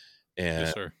 Yes,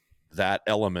 And sir. that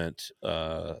element,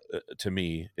 to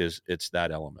me, it's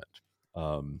that element.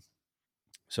 Um,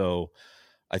 so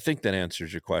I think that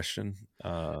answers your question.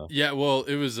 Yeah, well,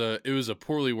 it was a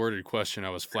poorly worded question. I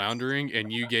was floundering,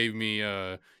 and you gave me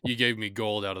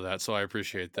gold out of that, so I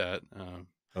appreciate that.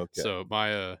 Okay. So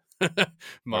my All right.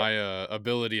 my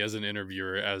ability as an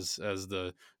interviewer, as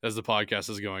the podcast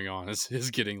is going on,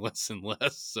 is getting less and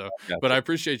less. So, but Gotcha. I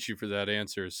appreciate you for that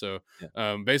answer. So,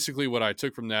 Yeah. basically, what I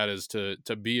took from that is to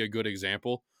be a good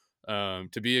example,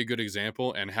 to be a good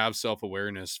example, and have self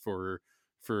awareness for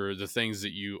the things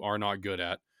that you are not good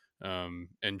at,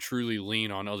 and truly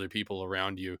lean on other people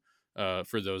around you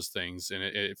for those things, and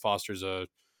it fosters a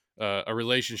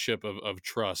relationship of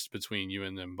trust between you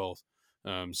and them both.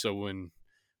 So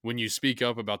when you speak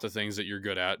up about the things that you're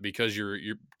good at, because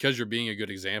you're being a good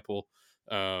example,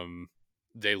 um,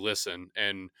 they listen,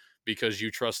 and because you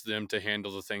trust them to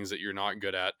handle the things that you're not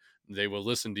good at, they will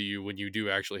listen to you when you do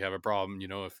actually have a problem.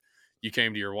 If you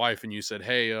came to your wife and you said,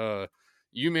 "Hey,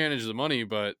 you manage the money,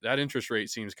 but that interest rate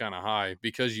seems kind of high,"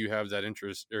 because you have that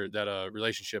interest or that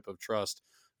relationship of trust.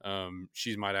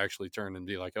 She might actually turn and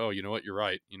be like, "Oh, you know what? You're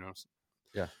right."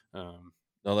 Yeah. Um,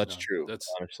 No, that's no, true.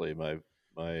 that's Honestly, my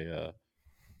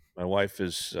my wife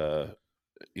is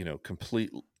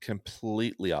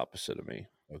completely opposite of me.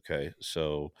 Okay,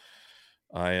 so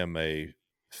I am a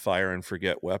fire and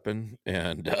forget weapon,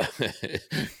 and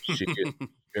she is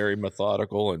very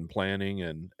methodical and planning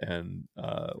and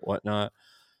whatnot.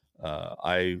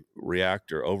 I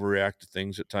react or overreact to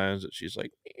things at times that she's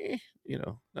like,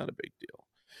 not a big deal.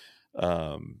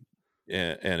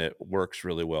 And it works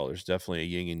really well. There's definitely a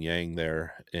yin and yang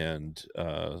there, and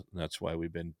that's why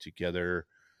we've been together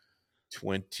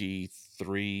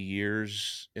 23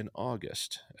 years in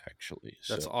August, actually.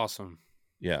 that's So awesome.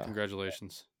 yeah,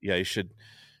 Congratulations. yeah, you should.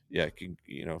 Yeah,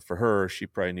 for her, she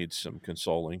probably needs some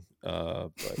consoling.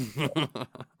 But no,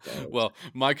 Well,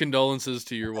 my condolences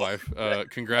to your wife.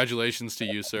 Congratulations to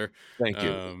you, sir. thank you.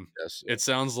 Um, Yes, it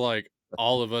sounds like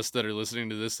all of us that are listening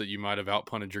to this that you might have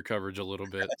outpunted your coverage a little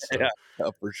bit. yeah, So,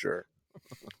 yeah, for sure.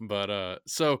 but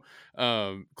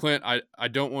Clint, I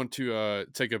don't want to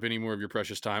take up any more of your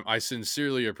precious time. I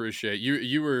sincerely appreciate you.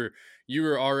 You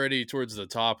were already towards the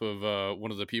top of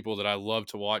one of the people that I love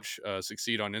to watch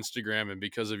succeed on Instagram, and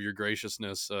because of your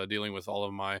graciousness dealing with all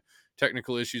of my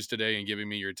technical issues today and giving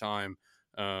me your time,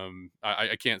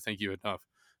 I can't thank you enough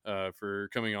for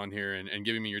coming on here and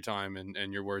giving me your time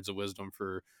and your words of wisdom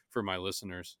for my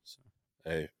listeners. So.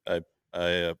 Hey, I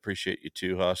appreciate you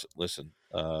too, Haas. Listen,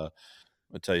 I'll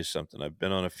tell you something. I've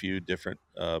been on a few different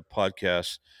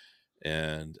podcasts,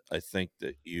 and I think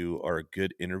that you are a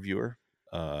good interviewer.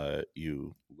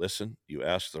 You listen, you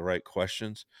ask the right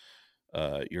questions,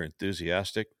 you're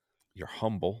enthusiastic, you're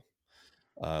humble.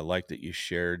 I like that you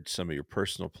shared some of your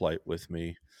personal plight with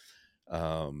me.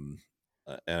 And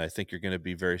I think you're going to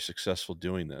be very successful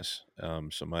doing this.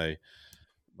 So my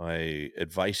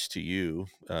advice to you,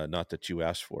 not that you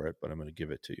asked for it, but I'm going to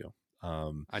give it to you.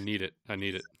 I need it. I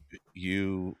need it.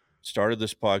 You started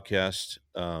this podcast,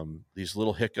 these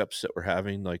little hiccups that we're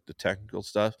having, like the technical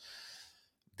stuff,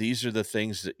 these are the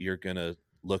things that you're going to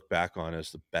look back on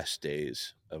as the best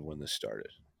days of when this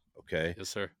started. Okay. Yes,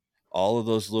 sir. All of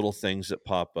those little things that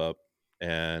pop up,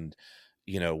 and,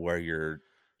 where you're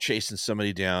chasing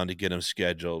somebody down to get them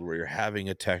scheduled, where you're having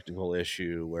a technical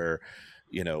issue, where,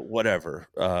 whatever,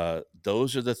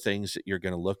 those are the things that you're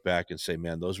going to look back and say,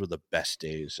 man, those were the best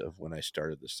days of when I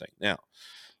started this thing. Now,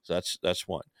 so that's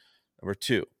one. Number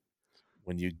two,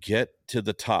 when you get to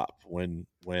the top, when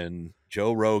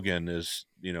Joe Rogan is,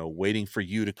 waiting for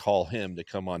you to call him to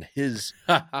come on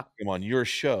your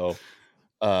show,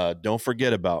 don't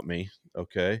forget about me.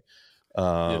 Okay.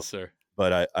 Uh, Yes, sir.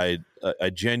 but I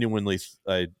genuinely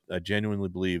I genuinely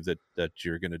believe that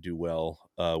you're going to do well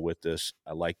with this.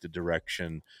 I like the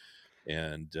direction,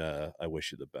 and I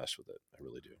wish you the best with it. I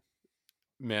really do.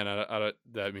 Man,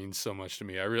 that means so much to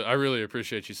me. I really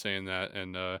appreciate you saying that,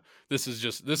 and this has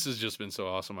just been so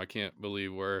awesome. I can't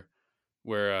believe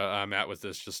where I'm at with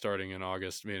this, just starting in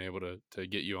August, being able to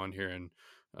get you on here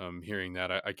and hearing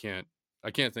that. I can't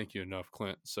thank you enough,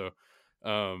 Clint. So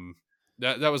um,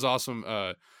 that was awesome.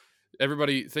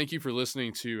 Everybody, thank you for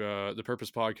listening to the Purpose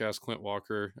Podcast. Clint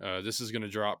Walker. This is going to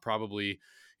drop probably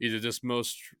either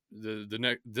the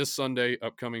next this Sunday,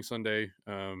 upcoming Sunday.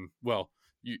 Well,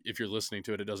 if you're listening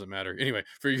to it, it doesn't matter. Anyway,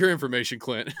 for your information,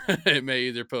 Clint, it may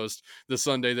either post the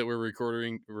Sunday that we're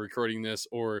recording this,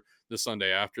 or the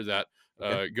Sunday after that.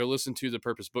 Okay. Go listen to the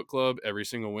Purpose Book Club every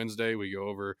single Wednesday. We go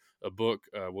over a book.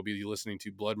 We'll be listening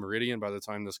to Blood Meridian by the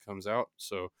time this comes out.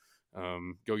 So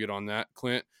go get on that,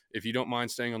 Clint. If you don't mind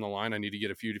staying on the line, I need to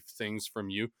get a few things from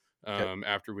you Okay.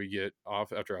 after we get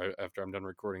off, after I'm done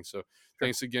recording. So Sure.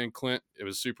 thanks again, Clint. It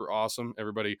was super awesome.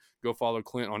 Everybody, go follow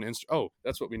Clint on Insta. Oh,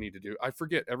 that's what we need to do. I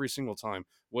forget every single time.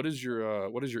 What is your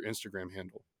Instagram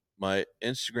handle? My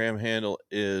Instagram handle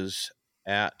is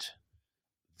at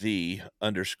the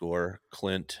underscore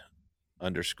Clint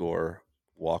underscore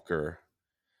Walker.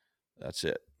 That's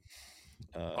it.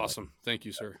 Awesome. Thank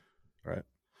you, sir. All right.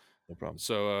 No problem.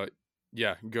 So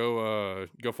yeah, go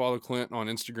follow Clint on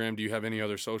Instagram. Do you have any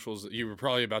other socials? You were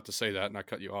probably about to say that, and I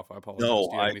cut you off. I apologize. No,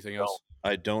 Do you have anything else?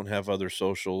 I don't have other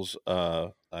socials.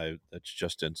 I It's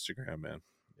just Instagram, man.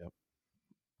 Yep.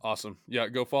 Awesome. Yeah,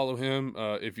 go follow him.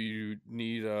 If you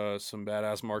need some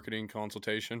badass marketing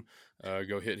consultation,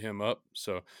 go hit him up.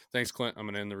 So thanks, Clint. I'm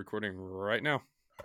going to end the recording right now.